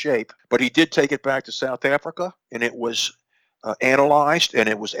bad shape, but he did take it back to South Africa, and it was analyzed, and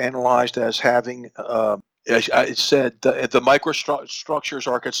it was analyzed as having, as it said, the microstructures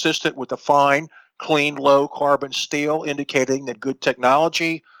are consistent with the fine, clean, low carbon steel, indicating that good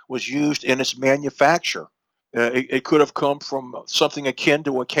technology was used in its manufacture. It could have come from something akin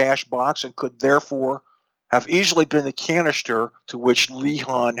to a cash box and could therefore have easily been the canister to which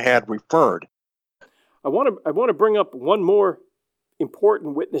Lijan had referred. I want to bring up one more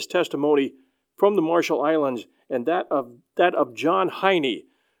important witness testimony from the Marshall Islands, and that of John Heine,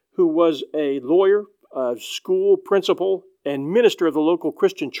 who was a lawyer, a school principal, and minister of the local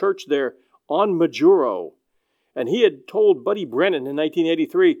Christian church there on Majuro. And he had told Buddy Brennan in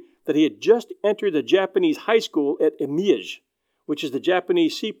 1983 that he had just entered the Japanese high school at Emige, which is the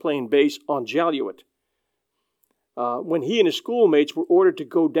Japanese seaplane base on Jaluit, when he and his schoolmates were ordered to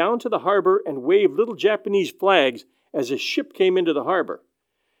go down to the harbor and wave little Japanese flags as a ship came into the harbor.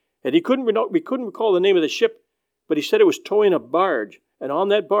 And we couldn't recall the name of the ship, but he said it was towing a barge, and on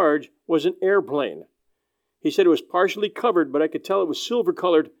that barge was an airplane. He said it was partially covered, but I could tell it was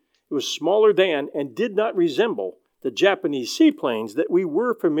silver-colored. It was smaller than and did not resemble the Japanese seaplanes that we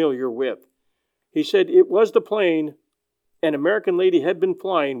were familiar with. He said it was the plane an American lady had been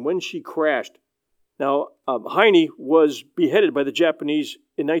flying when she crashed. Now, Heine was beheaded by the Japanese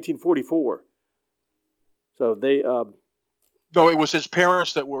in 1944. So they... No, it was his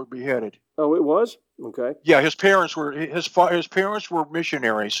parents that were beheaded. Oh, it was? Okay. Yeah, his parents were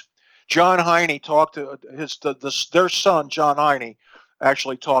missionaries. John Heine talked to their son John Heine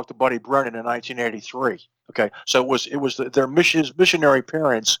actually talked to Buddy Brennan in 1983. Okay, so it was his missionary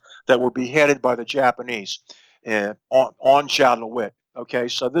parents that were beheaded by the Japanese on Chadlewitt. Okay,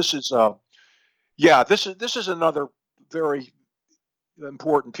 so this is this is another very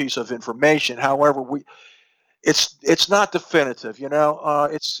important piece of information. However, it's not definitive, you know.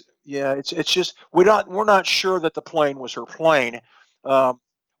 It's just we're not sure that the plane was her plane,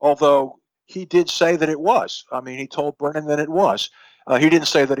 although he did say that it was. I mean, he told Brennan that it was. He didn't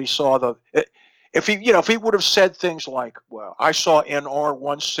say that he saw if he would have said things like, "Well, I saw NR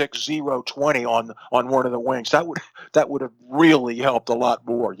 16020 on one of the wings," that would have really helped a lot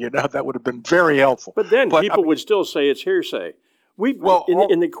more. You know, that would have been very helpful. But then people would still say it's hearsay.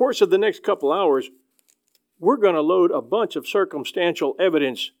 In the course of the next couple hours, we're going to load a bunch of circumstantial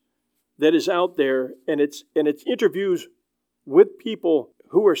evidence that is out there, and it's interviews with people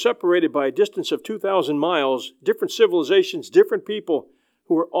who are separated by a distance of 2,000 miles, different civilizations, different people,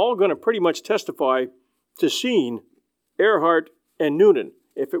 who are all going to pretty much testify to seeing Earhart and Noonan.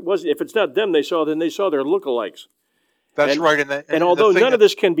 If it's not them they saw, then they saw their lookalikes. That's right. And although none of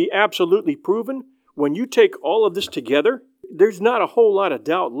this can be absolutely proven, when you take all of this together, there's not a whole lot of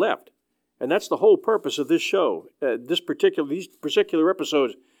doubt left. And that's the whole purpose of this show. These particular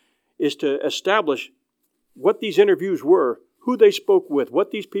episodes is to establish what these interviews were, who they spoke with,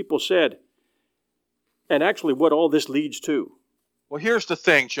 what these people said, and actually what all this leads to. Well, here's the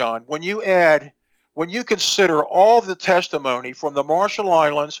thing, John. When you consider all the testimony from the Marshall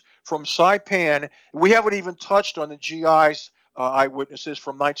Islands, from Saipan, we haven't even touched on the GI's eyewitnesses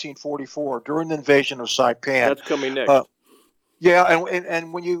from 1944 during the invasion of Saipan. That's coming next. Yeah,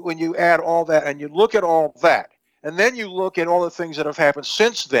 and when you add all that and you look at all that, and then you look at all the things that have happened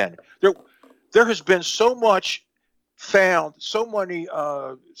since then, there has been so much found, so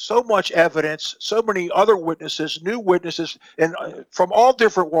much evidence, so many other witnesses, new witnesses, and from all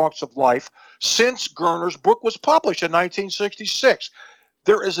different walks of life since Gerner's book was published in 1966.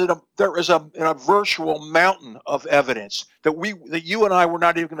 There is a virtual mountain of evidence that you and I were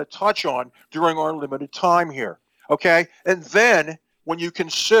not even going to touch on during our limited time here. Okay, and then when you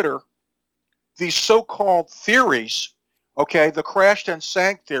consider these so-called theories, okay, the crashed and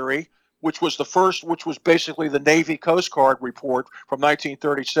sank theory, which was basically the Navy Coast Guard report from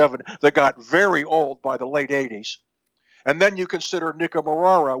 1937 that got very old by the late 80s. And then you consider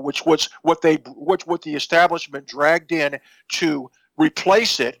Nicaragua, which was what the establishment dragged in to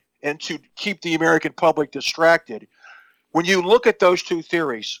replace it and to keep the American public distracted. When you look at those two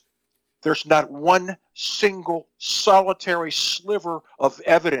theories, there's not one single solitary sliver of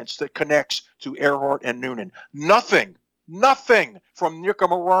evidence that connects to Earhart and Noonan. Nothing from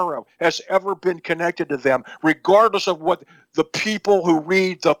Nicaragua has ever been connected to them, regardless of what the people who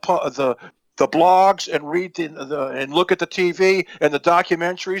read the blogs and read and look at the TV and the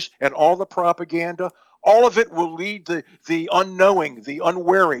documentaries and all the propaganda. All of it will lead the unknowing, the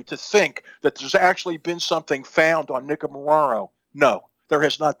unwary, to think that there's actually been something found on Nicaragua. No. There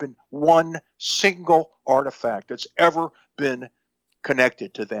has not been one single artifact that's ever been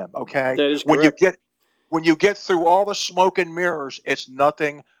connected to them. Okay, that is correct. When you get through all the smoke and mirrors, it's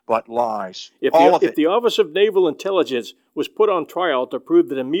nothing but lies. If the Office of Naval Intelligence was put on trial to prove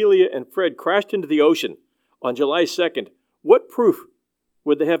that Amelia and Fred crashed into the ocean on July 2nd, what proof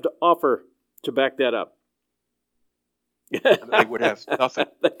would they have to offer to back that up? They would have nothing.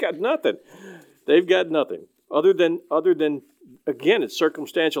 They've got nothing. They've got nothing other than. Again, it's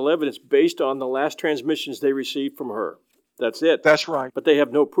circumstantial evidence based on the last transmissions they received from her. That's it. That's right. But they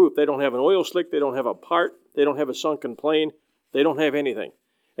have no proof. They don't have an oil slick. They don't have a part. They don't have a sunken plane. They don't have anything.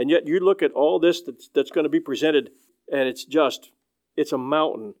 And yet you look at all this that's going to be presented, and it's a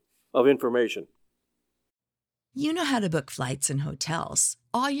mountain of information. You know how to book flights and hotels.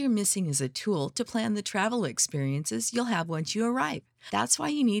 All you're missing is a tool to plan the travel experiences you'll have once you arrive. That's why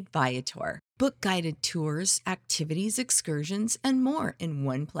you need Viator. Book guided tours, activities, excursions, and more in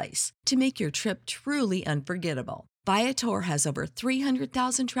one place to make your trip truly unforgettable. Viator has over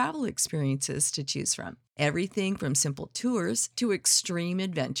 300,000 travel experiences to choose from. Everything from simple tours to extreme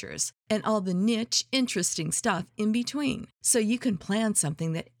adventures and all the niche, interesting stuff in between. So you can plan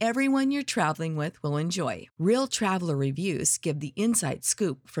something that everyone you're traveling with will enjoy. Real traveler reviews give the inside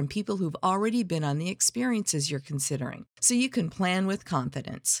scoop from people who've already been on the experiences you're considering. So you can plan with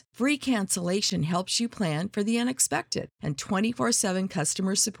confidence. Free cancellation helps you plan for the unexpected. And 24/7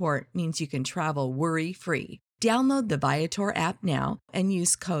 customer support means you can travel worry-free. Download the Viator app now and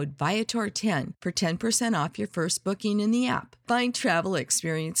use code Viator10 for 10% off your first booking in the app. Find travel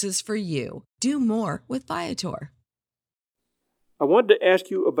experiences for you. Do more with Viator. I wanted to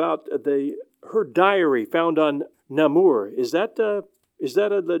ask you about her diary found on Namur. Is that a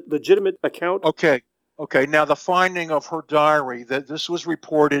legitimate account? Okay. Now, the finding of her diary, that this was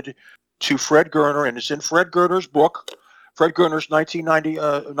reported to Fred Gerner, and it's in Fred Gerner's book. Fred Gerner's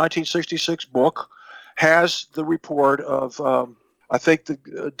 1966 book has the report of, I think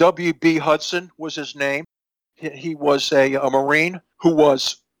the W.B. Hudson was his name. He was a Marine who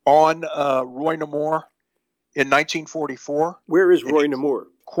was on Roy Namur in 1944. Where is Roy Namur?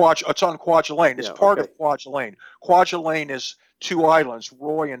 It's on Kwajalein. It's part okay. of Kwajalein. Kwajalein is two islands,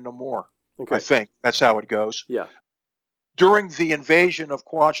 Roy and Namur. Okay. I think that's how it goes. Yeah. During the invasion of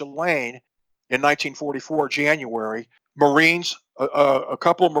Kwajalein in 1944, January, Marines, a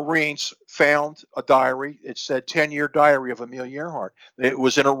couple of Marines found a diary. It said 10-year diary of Amelia Earhart. It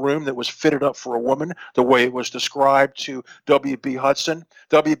was in a room that was fitted up for a woman, the way it was described to W.B. Hudson.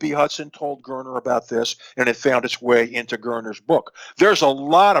 W.B. Hudson told Gerner about this, and it found its way into Gerner's book. There's a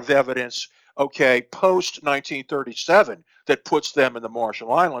lot of evidence, post-1937 that puts them in the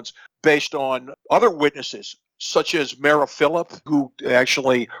Marshall Islands based on other witnesses, such as Mara Phillip, who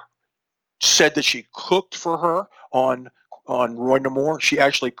actually said that she cooked for her on Roy Namur. She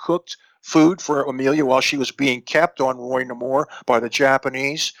actually cooked food for Amelia while she was being kept on Roy Namur by the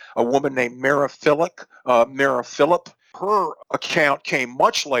Japanese. A woman named Mara Phillip. Her account came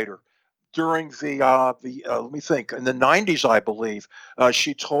much later, during the let me think, in the 90s, I believe.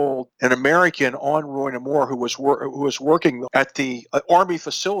 She told an American on Roy Namur who was working at the Army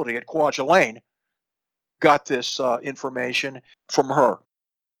facility at Kwajalein, got this information from her.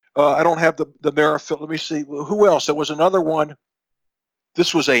 I don't have the Mara Phillip. Let me see. Who else? There was another one.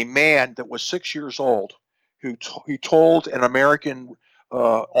 This was a man that was 6 years old who he told an American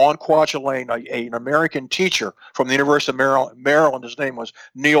on Kwajalein, an American teacher from the University of Maryland. His name was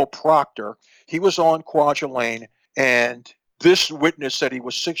Neil Proctor. He was on Kwajalein, and this witness said he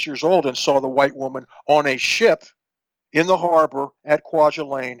was 6 years old and saw the white woman on a ship in the harbor at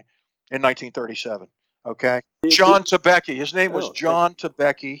Kwajalein in 1937. Okay. John Tebeki. His name was John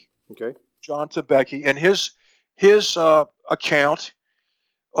Tebeki. Okay. John Tebeki, and his account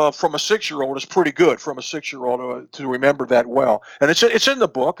from a 6-year-old is pretty good. From a 6-year-old to remember that well, and it's in the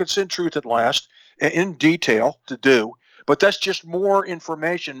book. It's in Truth at Last, in detail to do. But that's just more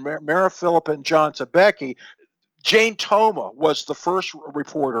information. Mara Phillip and John Tebeki. Jane Toma was the first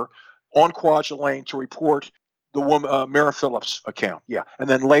reporter on Kwajalein to report the woman, Mara Phillip's account. Yeah. And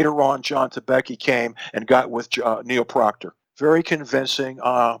then later on, John Tebeki came and got with Neil Proctor. Very convincing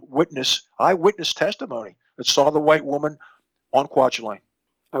eyewitness testimony that saw the white woman on Kwajalein.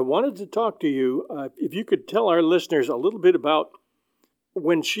 I wanted to talk to you, if you could tell our listeners a little bit about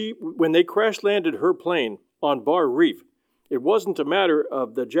when they crash landed her plane on Bar Reef. It wasn't a matter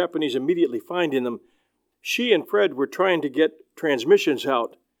of the Japanese immediately finding them. She and Fred were trying to get transmissions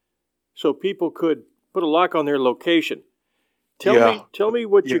out so people could put a lock on their location. Tell me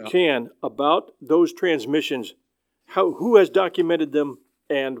what you can about those transmissions. Who has documented them,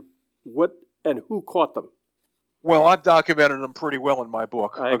 and who caught them? Well, I've documented them pretty well in my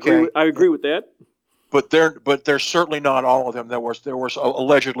book. I agree with that. But they're certainly not all of them. There was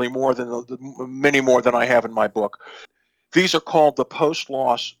allegedly many more than I have in my book. These are called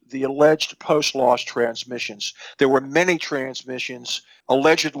the alleged post-loss transmissions. There were many transmissions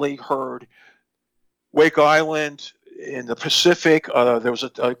allegedly heard. Wake Island in the Pacific. There was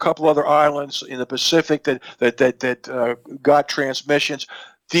a couple other islands in the Pacific that got transmissions.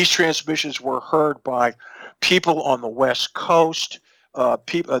 These transmissions were heard by people on the West Coast.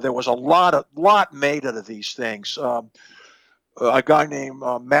 There was a lot made out of these things. A guy named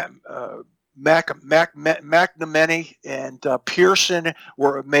McNamee and Pearson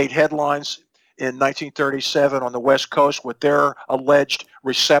made headlines in 1937 on the West Coast with their alleged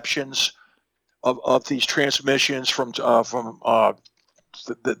receptions of these transmissions from the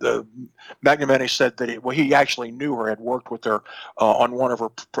McNamee said that he actually knew her, had worked with her on one of her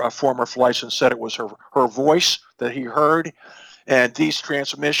former flights, and said it was her voice that he heard. And these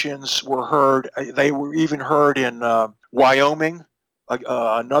transmissions were heard. They were even heard in Wyoming.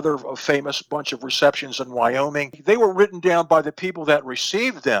 Another famous bunch of receptions in Wyoming. They were written down by the people that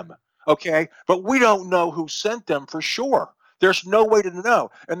received them. Okay, but we don't know who sent them for sure. There's no way to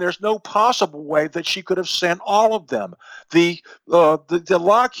know, and there's no possible way that she could have sent all of them. The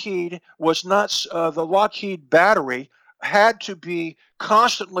Lockheed was not the Lockheed battery had to be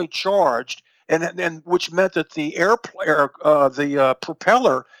constantly charged, and which meant that the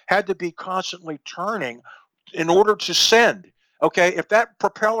propeller had to be constantly turning in order to send. Okay, if that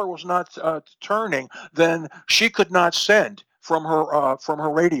propeller was not turning, then she could not send from her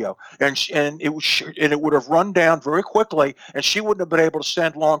radio, and it would have run down very quickly, and she wouldn't have been able to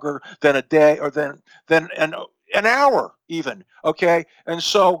send longer than a day or than an hour even. Okay, and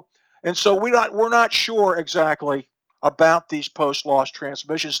so we're not sure exactly about these post loss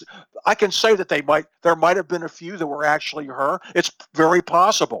transmissions. I can say that there might have been a few that were actually her. It's very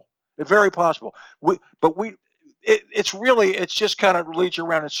possible. It's very possible. It's just kind of leads you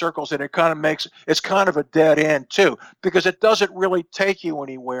around in circles, and it's kind of a dead end too, because it doesn't really take you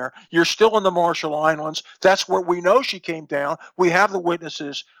anywhere. You're still in the Marshall Islands. That's where we know she came down. We have the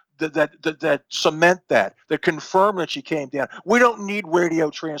witnesses that cement that confirm that she came down. We don't need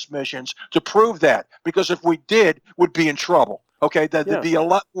radio transmissions to prove that, because if we did, we'd be in trouble. Okay, there'd be a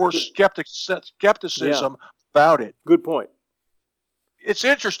lot more skepticism about it. Good point. It's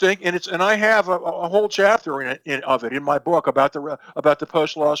interesting, and I have a whole chapter of it in my book about the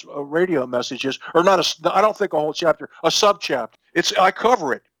post loss radio messages, or not I don't think a whole chapter, a subchapter. I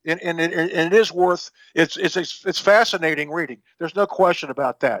cover it, and it is worth. It's fascinating reading. There's no question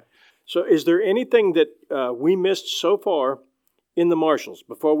about that. So, is there anything that we missed so far in the Marshalls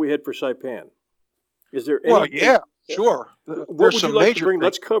before we head for Saipan? Is there? Well, yeah, sure. What There's would some you like major to bring? things.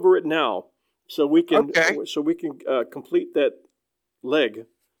 Let's cover it now, so we can complete that leg.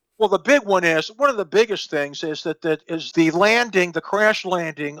 Well, one of the biggest things is that the crash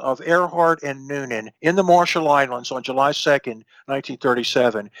landing of Earhart and Noonan in the Marshall Islands on July 2nd,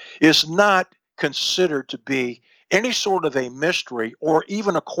 1937, is not considered to be any sort of a mystery or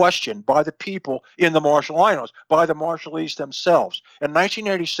even a question by the people in the Marshall Islands, by the Marshallese themselves. In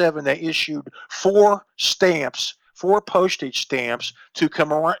 1987, they issued 4 postage stamps to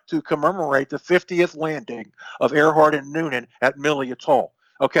commemorate the 50th landing of Earhart and Noonan at Millie Atoll.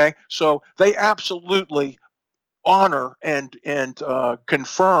 Okay, so they absolutely honor and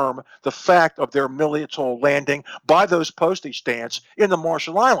confirm the fact of their Millie Atoll landing by those postage stamps in the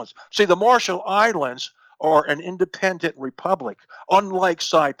Marshall Islands. See, the Marshall Islands are an independent republic, unlike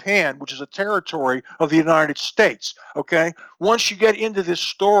Saipan, which is a territory of the United States. Okay, once you get into this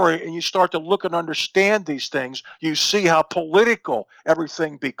story and you start to look and understand these things, you see how political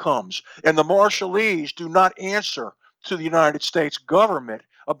everything becomes. And the Marshallese do not answer to the United States government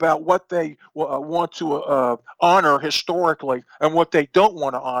about what they want to honor historically and what they don't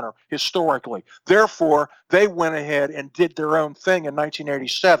want to honor historically. Therefore, they went ahead and did their own thing in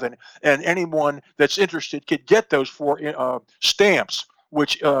 1987, and anyone that's interested could get those 4 stamps,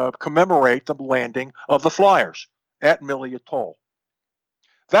 which commemorate the landing of the Flyers at Millie Atoll.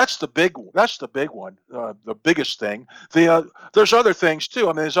 That's the big one. The biggest thing. There's other things too. I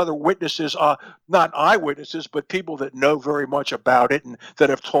mean, there's other witnesses, not eyewitnesses, but people that know very much about it and that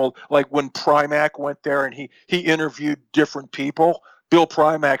have told. Like when Primack went there and he interviewed different people. Bill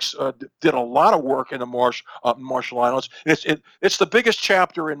Primack did a lot of work in the Marshall Islands. It's the biggest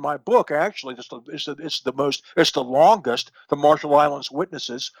chapter in my book. Actually, it's the longest. The Marshall Islands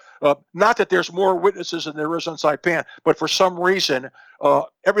witnesses. Not that there's more witnesses than there is on Saipan, but for some reason,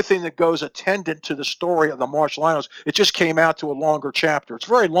 everything that goes attendant to the story of the Marshall Islands, it just came out to a longer chapter. It's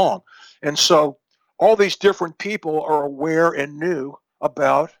very long, and so all these different people are aware and knew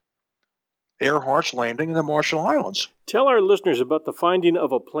about Earhart's landing in the Marshall Islands. Tell our listeners about the finding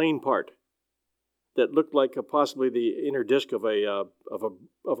of a plane part that looked like possibly the inner disc of a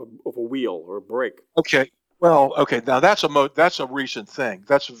wheel or a brake. Okay. Well, okay. Now that's a recent thing.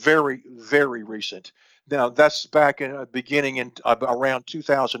 That's very, very recent. Now that's back in beginning in around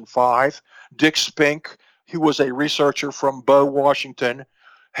 2005. Dick Spink, who was a researcher from Bow, Washington,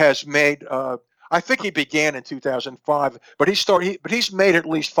 has made. I think he began in 2005, but he's made at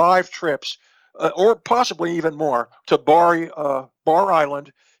least 5 trips, or possibly even more, to Bar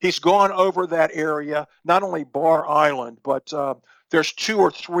Island. He's gone over that area, not only Bar Island, but there's 2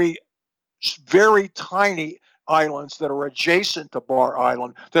 or 3 very tiny islands that are adjacent to Bar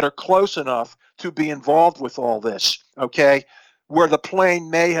Island that are close enough to be involved with all this, okay, where the plane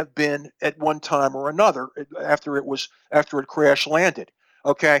may have been at one time or another after it crash landed.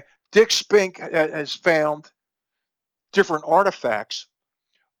 Okay, Dick Spink has found different artifacts,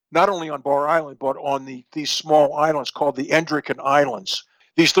 not only on Bar Island, but on these small islands called the Endrican Islands.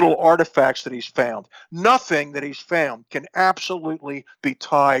 These little artifacts that he's found. Nothing that he's found can absolutely be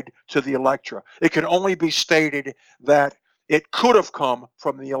tied to the Electra. It can only be stated that it could have come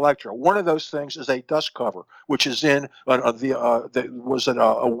from the Electra. One of those things is a dust cover, which is in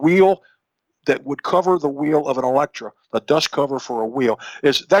a wheel that would cover the wheel of an Electra, a dust cover for a wheel.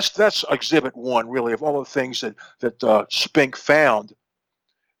 That's exhibit one, really, of all the things that Spink found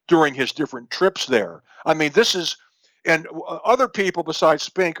during his different trips there. I mean, this is, and other people besides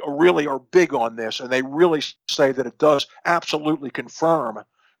Spink really are big on this, and they really say that it does absolutely confirm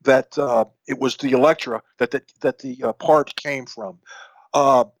that it was the Electra that the part came from.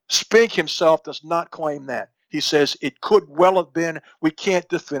 Spink himself does not claim that. He says it could well have been. We can't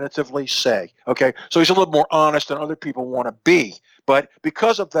definitively say. Okay, so he's a little more honest than other people want to be. But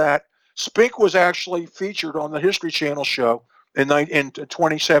because of that, Spink was actually featured on the History Channel show in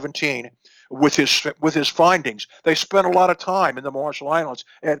 2017 with his findings. They spent a lot of time in the Marshall Islands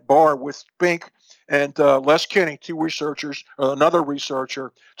at Bar with Spink and Les Kinney, two researchers, another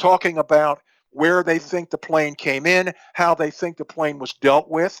researcher, talking about where they think the plane came in, how they think the plane was dealt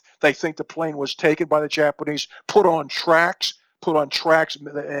with. They think the plane was taken by the Japanese, put on tracks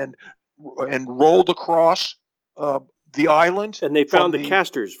and rolled across the island. And they found the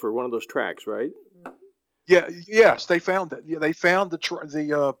casters for one of those tracks, right? Yeah. Yes, they found that. Yeah, they found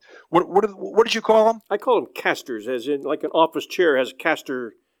what did you call them? I call them casters, as in like an office chair has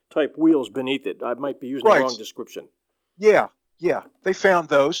caster type wheels beneath it. I might be using the wrong description. Yeah. They found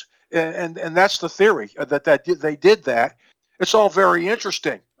those, and that's the theory that they did that. It's all very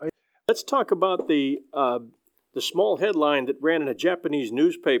interesting. Let's talk about the small headline that ran in a Japanese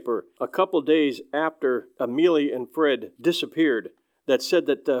newspaper a couple days after Amelia and Fred disappeared, that said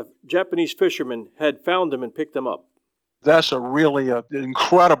that Japanese fishermen had found them and picked them up. That's a really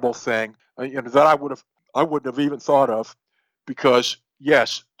incredible thing that I wouldn't have even thought of, because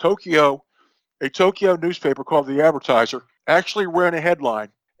yes, a Tokyo newspaper called The Advertiser actually ran a headline,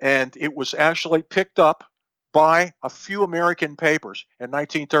 and it was actually picked up by a few American papers in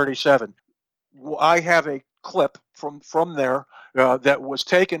 1937. I have a clip from there that was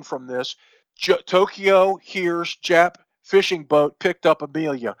taken from this. Tokyo hears Jap fishing boat picked up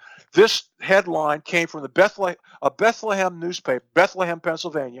Amelia. This headline came from a Bethlehem newspaper, Bethlehem,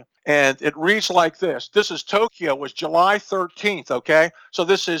 Pennsylvania, and it reads like this. This is Tokyo. It was July 13th, okay? So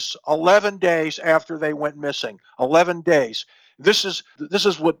this is 11 days after they went missing. 11 days. This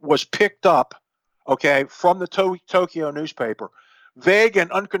is what was picked up, okay, from the Tokyo newspaper. Vague and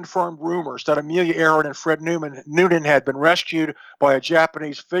unconfirmed rumors that Amelia Earhart and Fred Noonan had been rescued by a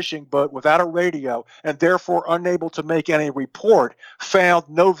Japanese fishing boat without a radio and therefore unable to make any report found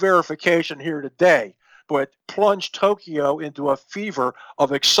no verification here today, but plunged Tokyo into a fever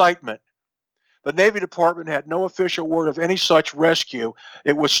of excitement. The Navy Department had no official word of any such rescue.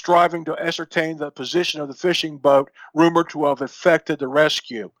 It was striving to ascertain the position of the fishing boat rumored to have effected the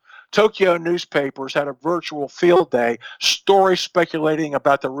rescue. Tokyo newspapers had a virtual field day. Stories speculating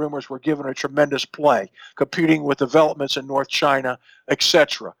about the rumors were given a tremendous play, competing with developments in North China,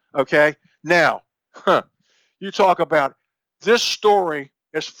 etc. Okay? Now, you talk about this story.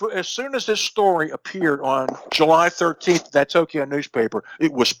 As soon as this story appeared on July 13th, that Tokyo newspaper,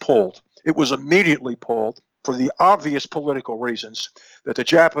 it was pulled. It was immediately pulled for the obvious political reasons that the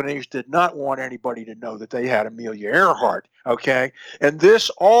Japanese did not want anybody to know that they had Amelia Earhart, okay? And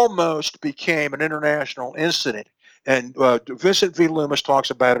this almost became an international incident. And Vincent V. Loomis talks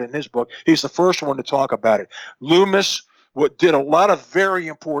about it in his book. He's the first one to talk about it. Loomis did a lot of very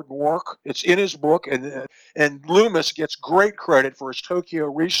important work. It's in his book, and Loomis gets great credit for his Tokyo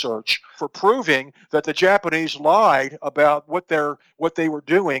research for proving that the Japanese lied about what they were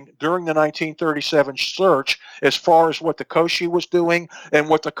doing during the 1937 search, as far as what the Koshi was doing and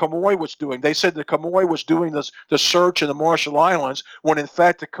what the Quemoy was doing. They said the Quemoy was doing the search in the Marshall Islands, when in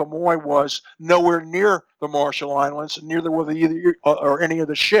fact the Quemoy was nowhere near the Marshall Islands, neither were any of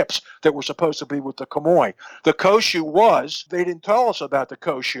the ships that were supposed to be with the Quemoy. The Koshu they didn't tell us about the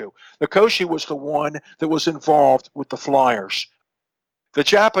Koshu. The Koshu was the one that was involved with the flyers. The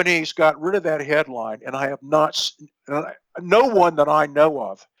Japanese got rid of that headline, and I have not, no one that I know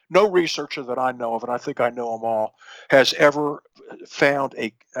of, no researcher that I know of, and I think I know them all, has ever found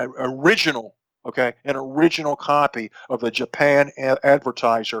an original copy of the Japan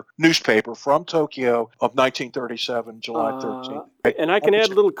Advertiser newspaper from Tokyo of 1937, July 13th. And I can add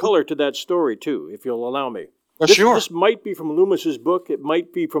a little color to that story, too, if you'll allow me. Sure. This might be from Loomis's book. It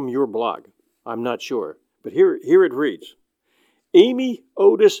might be from your blog. I'm not sure. But here it reads. Amy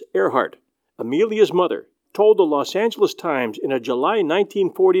Otis Earhart, Amelia's mother, told the Los Angeles Times in a July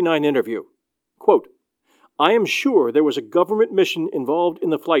 1949 interview, quote, "I am sure there was a government mission involved in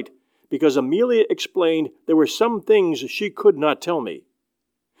the flight because Amelia explained there were some things she could not tell me.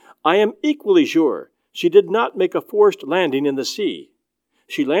 I am equally sure she did not make a forced landing in the sea.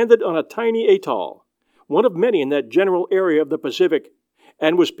 She landed on a tiny atoll, one of many in that general area of the Pacific,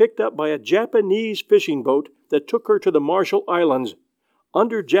 and was picked up by a Japanese fishing boat that took her to the Marshall Islands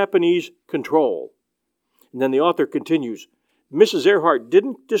under Japanese control." And then the author continues, Mrs. Earhart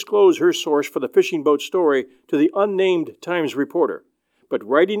didn't disclose her source for the fishing boat story to the unnamed Times reporter, but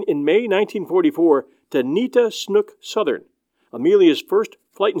writing in May 1944 to Nita Snook Southern, Amelia's first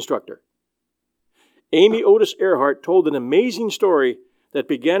flight instructor. Amy Otis Earhart told an amazing story that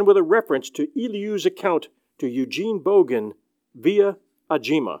began with a reference to Eliu's account to Eugene Bogan via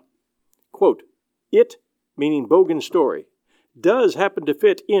Ajima. Quote, "It," meaning Bogan's story, "does happen to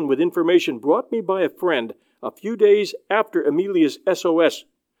fit in with information brought me by a friend a few days after Amelia's SOS,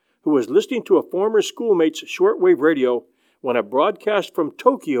 who was listening to a former schoolmate's shortwave radio when a broadcast from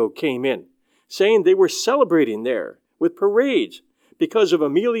Tokyo came in, saying they were celebrating there with parades because of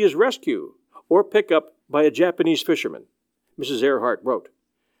Amelia's rescue or pickup by a Japanese fisherman." Mrs. Earhart wrote,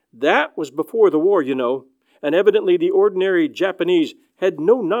 "That was before the war, you know, and evidently the ordinary Japanese had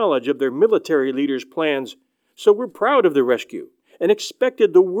no knowledge of their military leaders' plans, so were proud of the rescue and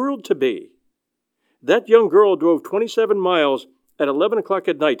expected the world to be. That young girl drove 27 miles at 11 o'clock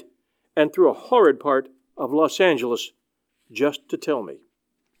at night and through a horrid part of Los Angeles just to tell me."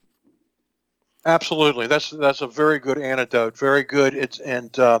 Absolutely, that's a very good anecdote. Very good.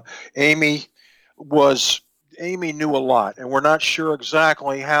 Amy knew a lot, and we're not sure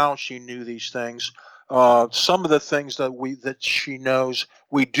exactly how she knew these things. Some of the things that she knows,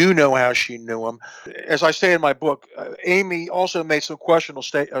 we do know how she knew them. As I say in my book, Amy also made some questionable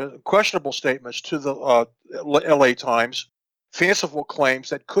statements to the L.A. Times, fanciful claims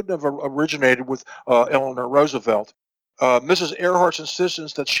that couldn't have originated with Eleanor Roosevelt. Mrs. Earhart's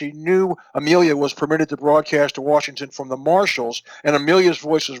insistence that she knew Amelia was permitted to broadcast to Washington from the Marshalls, and Amelia's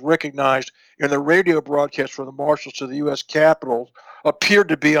voice was recognized in the radio broadcast from the Marshalls to the U.S. Capitol, appeared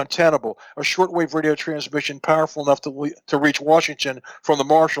to be untenable. A shortwave radio transmission powerful enough to reach Washington from the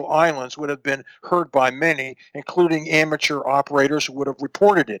Marshall Islands would have been heard by many, including amateur operators who would have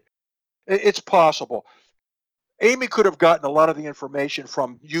reported it. It's possible. Amy could have gotten a lot of the information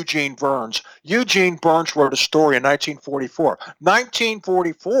from Eugene Burns. Eugene Burns wrote a story in 1944.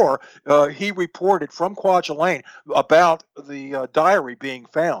 1944, he reported from Kwajalein about the diary being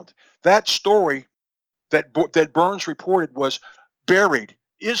found. That story that Burns reported was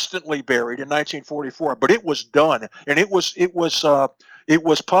instantly buried in 1944, but it was done, and it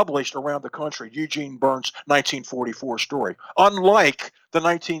was published around the country. Eugene Burns' 1944 story, unlike the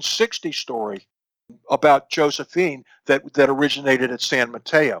 1960 story about Josephine that originated at San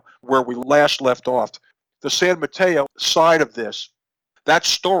Mateo, where we last left off. The San Mateo side of this, that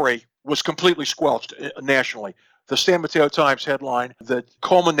story was completely squelched nationally. The San Mateo Times headline that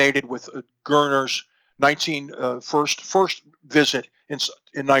culminated with Gerner's first visit in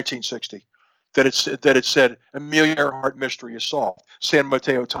 1960, that it said Amelia Earhart mystery is solved. San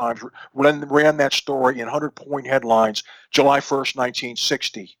Mateo Times ran that story in 100-point headlines July 1st,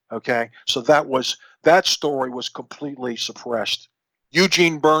 1960. Okay, so that story was completely suppressed.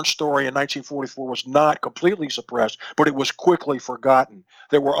 Eugene Burns' story in 1944 was not completely suppressed, but it was quickly forgotten.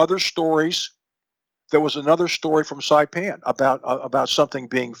 There were other stories. There was another story from Saipan about something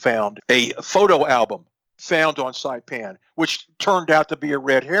being found, a photo album found on Saipan, which turned out to be a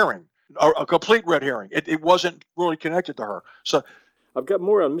red herring, a complete red herring. It wasn't really connected to her. So I've got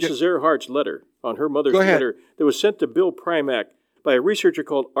more on Mrs. Earhart's letter, on her mother's Go ahead. letter that was sent to Bill Primack by a researcher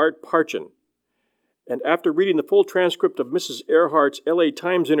called Art Parchin. And after reading the full transcript of Mrs. Earhart's L.A.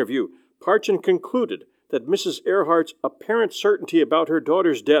 Times interview, Parchin concluded that Mrs. Earhart's apparent certainty about her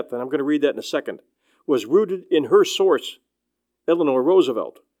daughter's death, and I'm going to read that in a second, was rooted in her source, Eleanor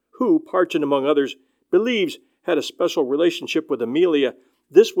Roosevelt, who, Parchin among others, believes had a special relationship with Amelia.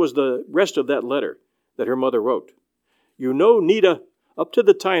 This was the rest of that letter that her mother wrote. "You know, Nita, up to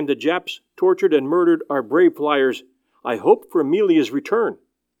the time the Japs tortured and murdered our brave flyers, I hoped for Amelia's return.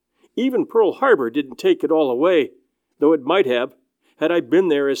 Even Pearl Harbor didn't take it all away, though it might have, had I been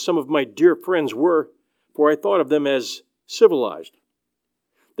there as some of my dear friends were, for I thought of them as civilized.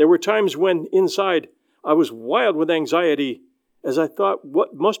 There were times when, inside, I was wild with anxiety as I thought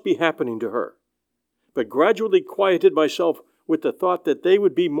what must be happening to her, but gradually quieted myself with the thought that they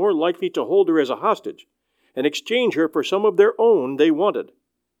would be more likely to hold her as a hostage and exchange her for some of their own they wanted.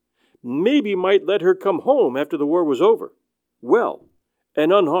 Maybe might let her come home after the war was over, well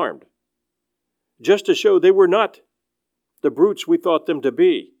and unharmed. just to show they were not the brutes we thought them to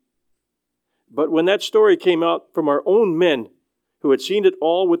be. But when that story came out from our own men who had seen it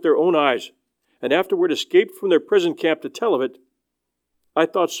all with their own eyes, and afterward escaped from their prison camp to tell of it, I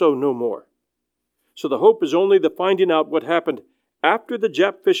thought so no more. So the hope is only the finding out what happened after the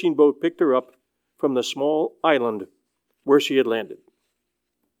Jap fishing boat picked her up from the small island where she had landed.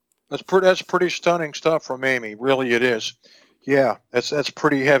 That's pretty stunning stuff from Amy. Really, it is. Yeah, that's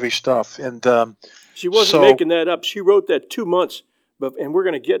pretty heavy stuff. And she wasn't making that up. She wrote that 2 months. And we're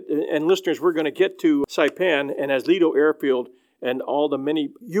going to get, and listeners, we're going to get to Saipan and Asleto Airfield and all the many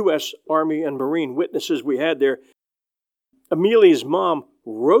U.S. Army and Marine witnesses we had there. Amelia's mom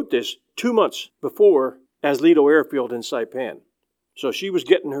wrote this 2 months before Asleto Airfield in Saipan. So she was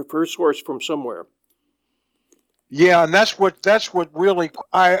getting her first source from somewhere. Yeah, and that's what really,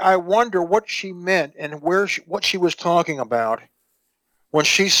 I wonder what she meant and what she was talking about when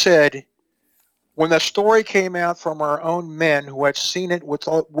she said, when that story came out from our own men who had seen it with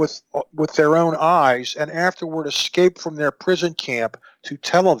their own eyes and afterward escaped from their prison camp to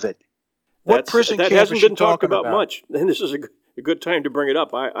tell of it. What prison camp hasn't is she been talked talking about much, and this is a good time to bring it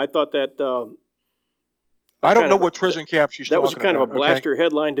up. I thought that. I don't know what prison camp she's talking about. That was kind of a blaster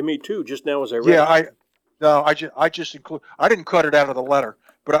headline to me too, just now as I read it. Yeah, I didn't cut it out of the letter,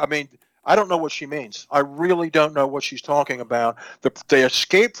 but I mean, I don't know what she means. I really don't know what she's talking about. They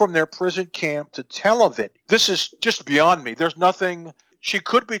escaped from their prison camp to tell of it. This is just beyond me. There's nothing. She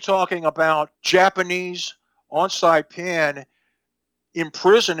could be talking about Japanese on Saipan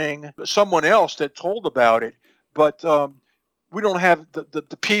imprisoning someone else that told about it, but we don't have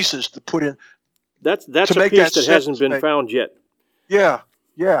the pieces to put in. That's a piece that hasn't been found yet. Yeah,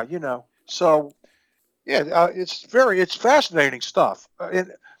 you know. So, yeah, it's fascinating stuff.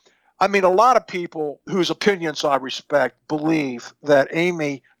 And I mean, a lot of people whose opinions I respect believe that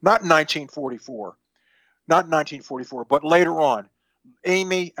Amy, not in 1944, but later on,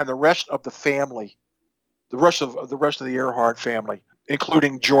 Amy and the rest of the family, the rest of the Earhart family,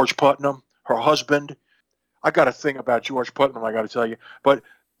 including George Putnam, her husband. I got a thing about George Putnam I got to tell you, but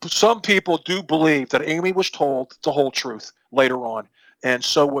some people do believe that Amy was told the whole truth later on, and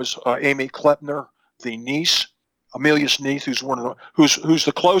so was Amy Kleppner, the niece, Amelia's niece, who's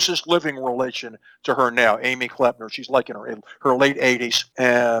the closest living relation to her now, Amy Kleppner. She's like in her late 80s.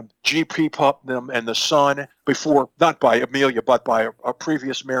 And G.P. Putnam and the son, before, not by Amelia, but by a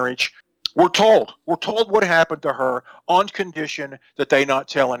previous marriage, we're told what happened to her on condition that they not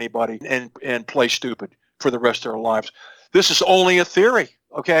tell anybody and play stupid for the rest of their lives. This is only a theory,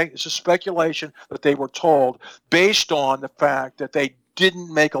 okay? It's a speculation that they were told based on the fact that they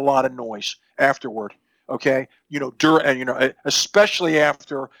didn't make a lot of noise afterward. Okay, especially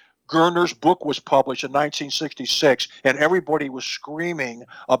after Gerner's book was published in 1966, and everybody was screaming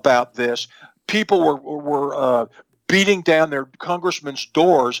about this. People were beating down their congressmen's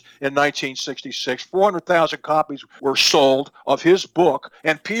doors in 1966. 400,000 copies were sold of his book,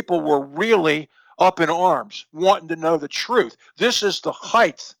 and people were really up in arms, wanting to know the truth. This is the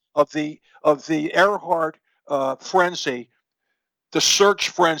height of the Earhart frenzy. The search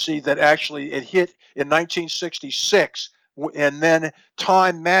frenzy that actually it hit in 1966, and then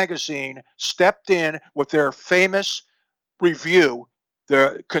Time magazine stepped in with their famous review,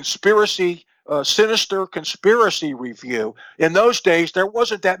 the sinister conspiracy review. In those days, there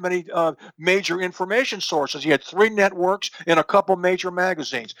wasn't that many major information sources. You had 3 networks and a couple major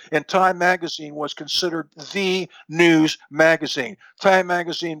magazines, and Time magazine was considered the news magazine. Time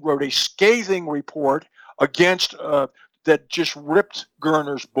magazine wrote a scathing report against that just ripped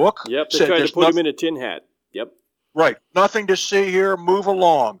Gerner's book. Yep, they tried to put him in a tin hat. Yep. Right. Nothing to see here. Move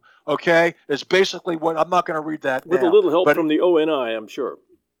along. Okay? It's basically what, I'm not going to read that With now, a little help from the ONI, I'm sure.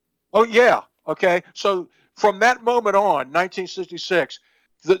 Oh, yeah. Okay. So from that moment on, 1966,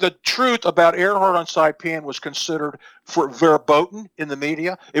 the truth about Earhart on Saipan was considered for verboten in the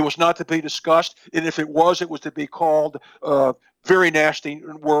media. It was not to be discussed. And if it was to be called very nasty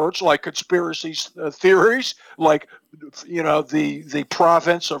words like conspiracy theories, like, the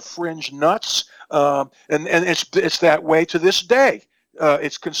province of fringe nuts. And it's that way to this day.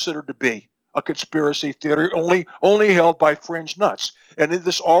 It's considered to be a conspiracy theory only held by fringe nuts. And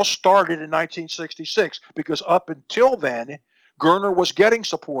this all started in 1966 because up until then, Gerner was getting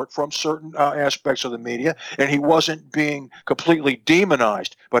support from certain aspects of the media, and he wasn't being completely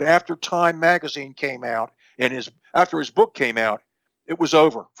demonized. But after Time magazine came out, and after his book came out, it was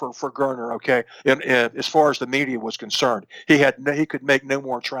over for Gerner. Okay, and as far as the media was concerned, he could make no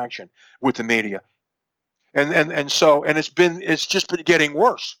more traction with the media, and so it's just been getting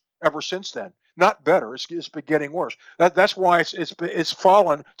worse ever since then. not better. It's been getting worse. That's why it's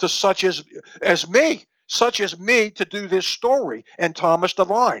fallen to such as me, to do this story, and Thomas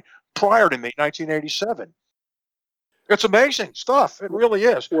Devine prior to me, 1987. It's amazing stuff. It really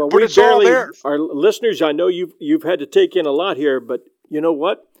is. Well, but it's all there. Our listeners, I know you've had to take in a lot here, but you know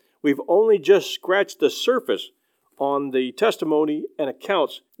what? We've only just scratched the surface on the testimony and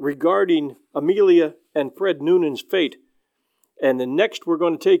accounts regarding Amelia and Fred Noonan's fate. And then next, we're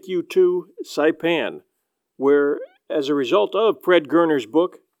going to take you to Saipan, where, as a result of Fred Gerner's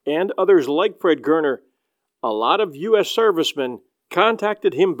book and others like Fred Gerner, a lot of U.S. servicemen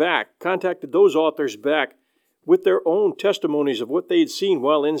contacted those authors back with their own testimonies of what they'd seen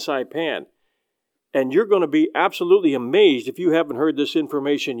while in Saipan. And you're going to be absolutely amazed if you haven't heard this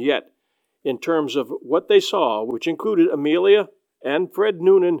information yet in terms of what they saw, which included Amelia and Fred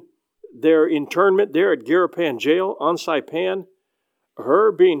Noonan, their internment there at Garapan Jail on Saipan,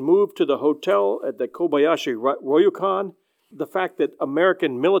 her being moved to the hotel at the Kobayashi Ryokan, the fact that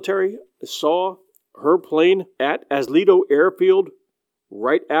American military saw her plane at Aslito Airfield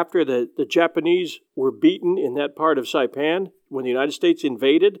right after the Japanese were beaten in that part of Saipan when the United States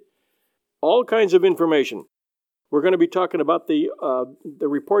invaded. All kinds of information. We're going to be talking about the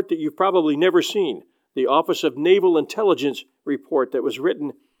report that you've probably never seen, the Office of Naval Intelligence report that was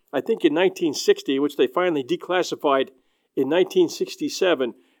written, I think, in 1960, which they finally declassified in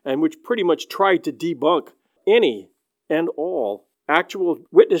 1967, and which pretty much tried to debunk any and all actual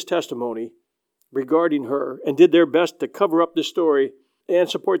witness testimony regarding her, and did their best to cover up the story and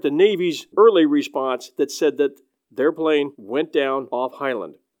support the Navy's early response that said that their plane went down off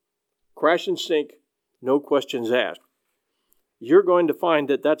Highland. Crash and sink, no questions asked. You're going to find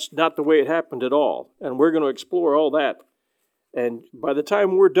that that's not the way it happened at all, and we're going to explore all that. And by the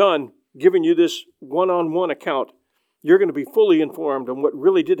time we're done giving you this one-on-one account, you're going to be fully informed on what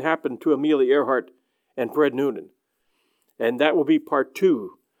really did happen to Amelia Earhart and Fred Noonan. And that will be part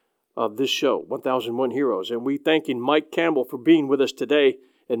 2 of this show, 1001 Heroes. And we thanking Mike Campbell for being with us today.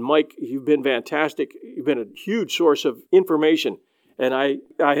 And Mike, you've been fantastic. You've been a huge source of information. And I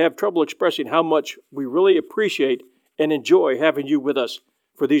have trouble expressing how much we really appreciate and enjoy having you with us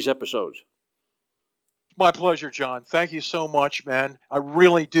for these episodes. My pleasure, John. Thank you so much, man. I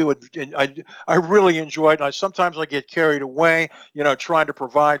really do. I really enjoy it. Sometimes I get carried away, trying to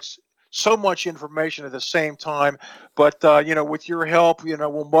provide so much information at the same time. But, with your help,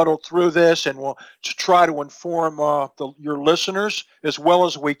 we'll muddle through this, and we'll try to inform your listeners as well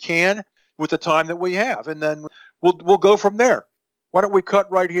as we can with the time that we have. And then we'll go from there. Why don't we cut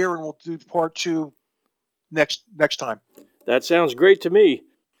right here, and we'll do part 2 next time. That sounds great to me.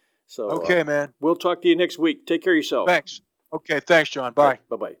 So okay, man. We'll talk to you next week. Take care of yourself. Thanks. Okay, thanks, John. Bye.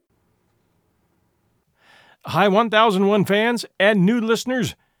 Bye-bye. Hi, 1001 fans and new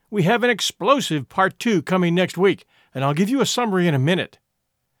listeners. We have an explosive part 2 coming next week, and I'll give you a summary in a minute.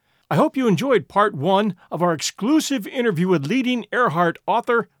 I hope you enjoyed part 1 of our exclusive interview with leading Earhart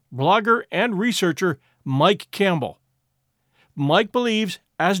author, blogger, and researcher Mike Campbell. Mike believes,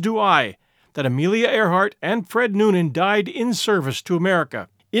 as do I, that Amelia Earhart and Fred Noonan died in service to America.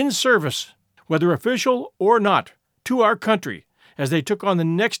 In service, whether official or not, to our country, as they took on the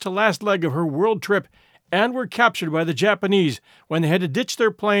next to last leg of her world trip and were captured by the Japanese when they had to ditch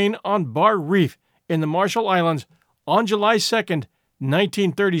their plane on Bar Reef in the Marshall Islands on July 2nd,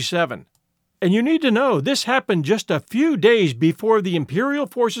 1937. And you need to know this happened just a few days before the imperial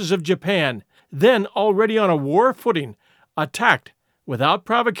forces of Japan, then already on a war footing, attacked, without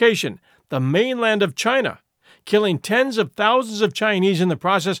provocation, the mainland of China, killing tens of thousands of Chinese in the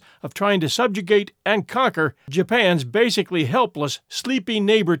process of trying to subjugate and conquer Japan's basically helpless, sleeping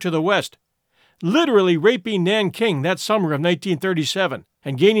neighbor to the west, literally raping Nanking that summer of 1937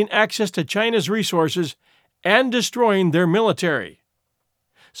 and gaining access to China's resources and destroying their military.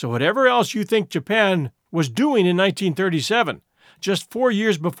 So whatever else you think Japan was doing in 1937, just 4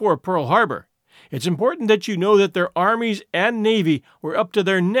 years before Pearl Harbor, it's important that you know that their armies and navy were up to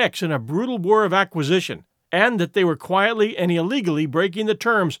their necks in a brutal war of acquisition, and that they were quietly and illegally breaking the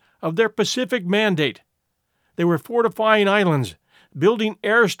terms of their Pacific Mandate. They were fortifying islands, building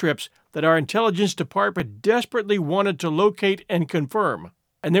airstrips that our intelligence department desperately wanted to locate and confirm,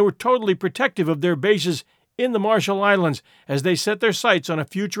 and they were totally protective of their bases in the Marshall Islands as they set their sights on a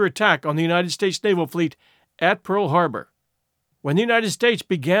future attack on the United States naval fleet at Pearl Harbor. When the United States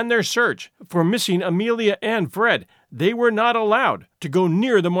began their search for missing Amelia and Fred, they were not allowed to go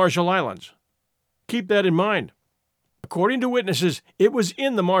near the Marshall Islands. Keep that in mind. According to witnesses, it was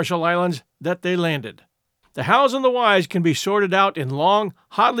in the Marshall Islands that they landed. The hows and the whys can be sorted out in long,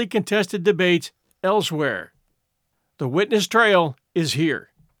 hotly contested debates elsewhere. The witness trail is here.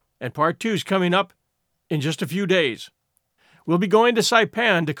 and Part 2 is coming up in just a few days. We'll be going to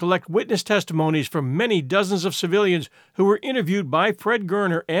Saipan to collect witness testimonies from many dozens of civilians who were interviewed by Fred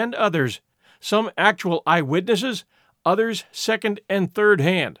Gerner and others, some actual eyewitnesses, others second and third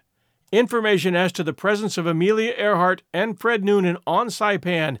hand. Information as to the presence of Amelia Earhart and Fred Noonan on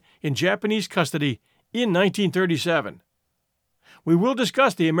Saipan in Japanese custody in 1937. We will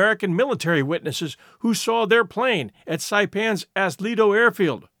discuss the American military witnesses who saw their plane at Saipan's Aslido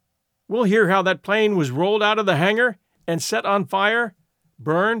airfield. We'll hear how that plane was rolled out of the hangar and set on fire,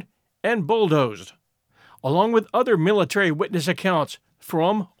 burned, and bulldozed, along with other military witness accounts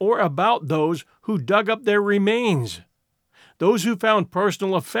from or about those who dug up their remains, those who found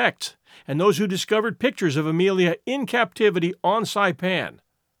personal effects, and those who discovered pictures of Amelia in captivity on Saipan.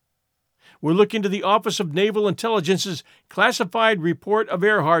 We'll look into the Office of Naval Intelligence's classified report of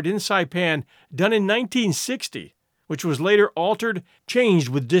Earhart in Saipan done in 1960, which was later altered, changed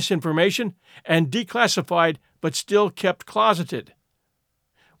with disinformation, and declassified but still kept closeted.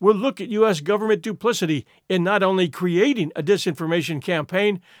 We'll look at U.S. government duplicity in not only creating a disinformation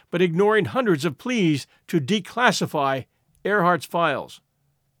campaign, but ignoring hundreds of pleas to declassify Earhart's files.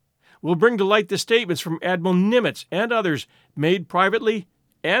 We'll bring to light the statements from Admiral Nimitz and others made privately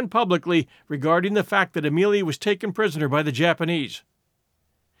and publicly regarding the fact that Amelia was taken prisoner by the Japanese.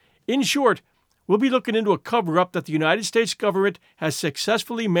 In short, we'll be looking into a cover-up that the United States government has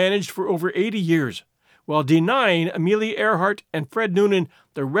successfully managed for over 80 years, while denying Amelia Earhart and Fred Noonan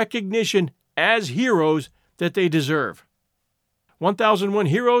the recognition as heroes that they deserve. 1001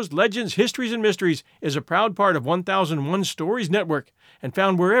 Heroes, Legends, Histories, and Mysteries is a proud part of 1001 Stories Network and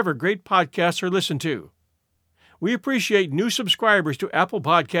found wherever great podcasts are listened to. We appreciate new subscribers to Apple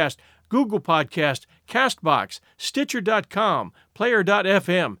Podcast, Google Podcast, CastBox, Stitcher.com,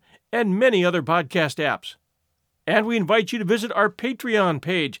 Player.fm, and many other podcast apps. And we invite you to visit our Patreon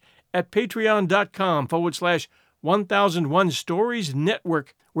page at patreon.com/1001 Stories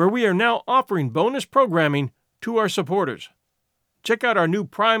Network, where we are now offering bonus programming to our supporters. Check out our new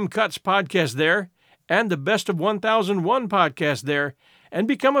Prime Cuts podcast there and the Best of 1001 podcast there, and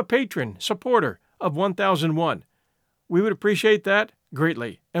become a patron supporter of 1001. We would appreciate that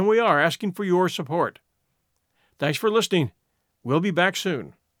greatly, and we are asking for your support. Thanks for listening. We'll be back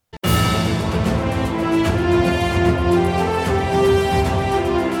soon.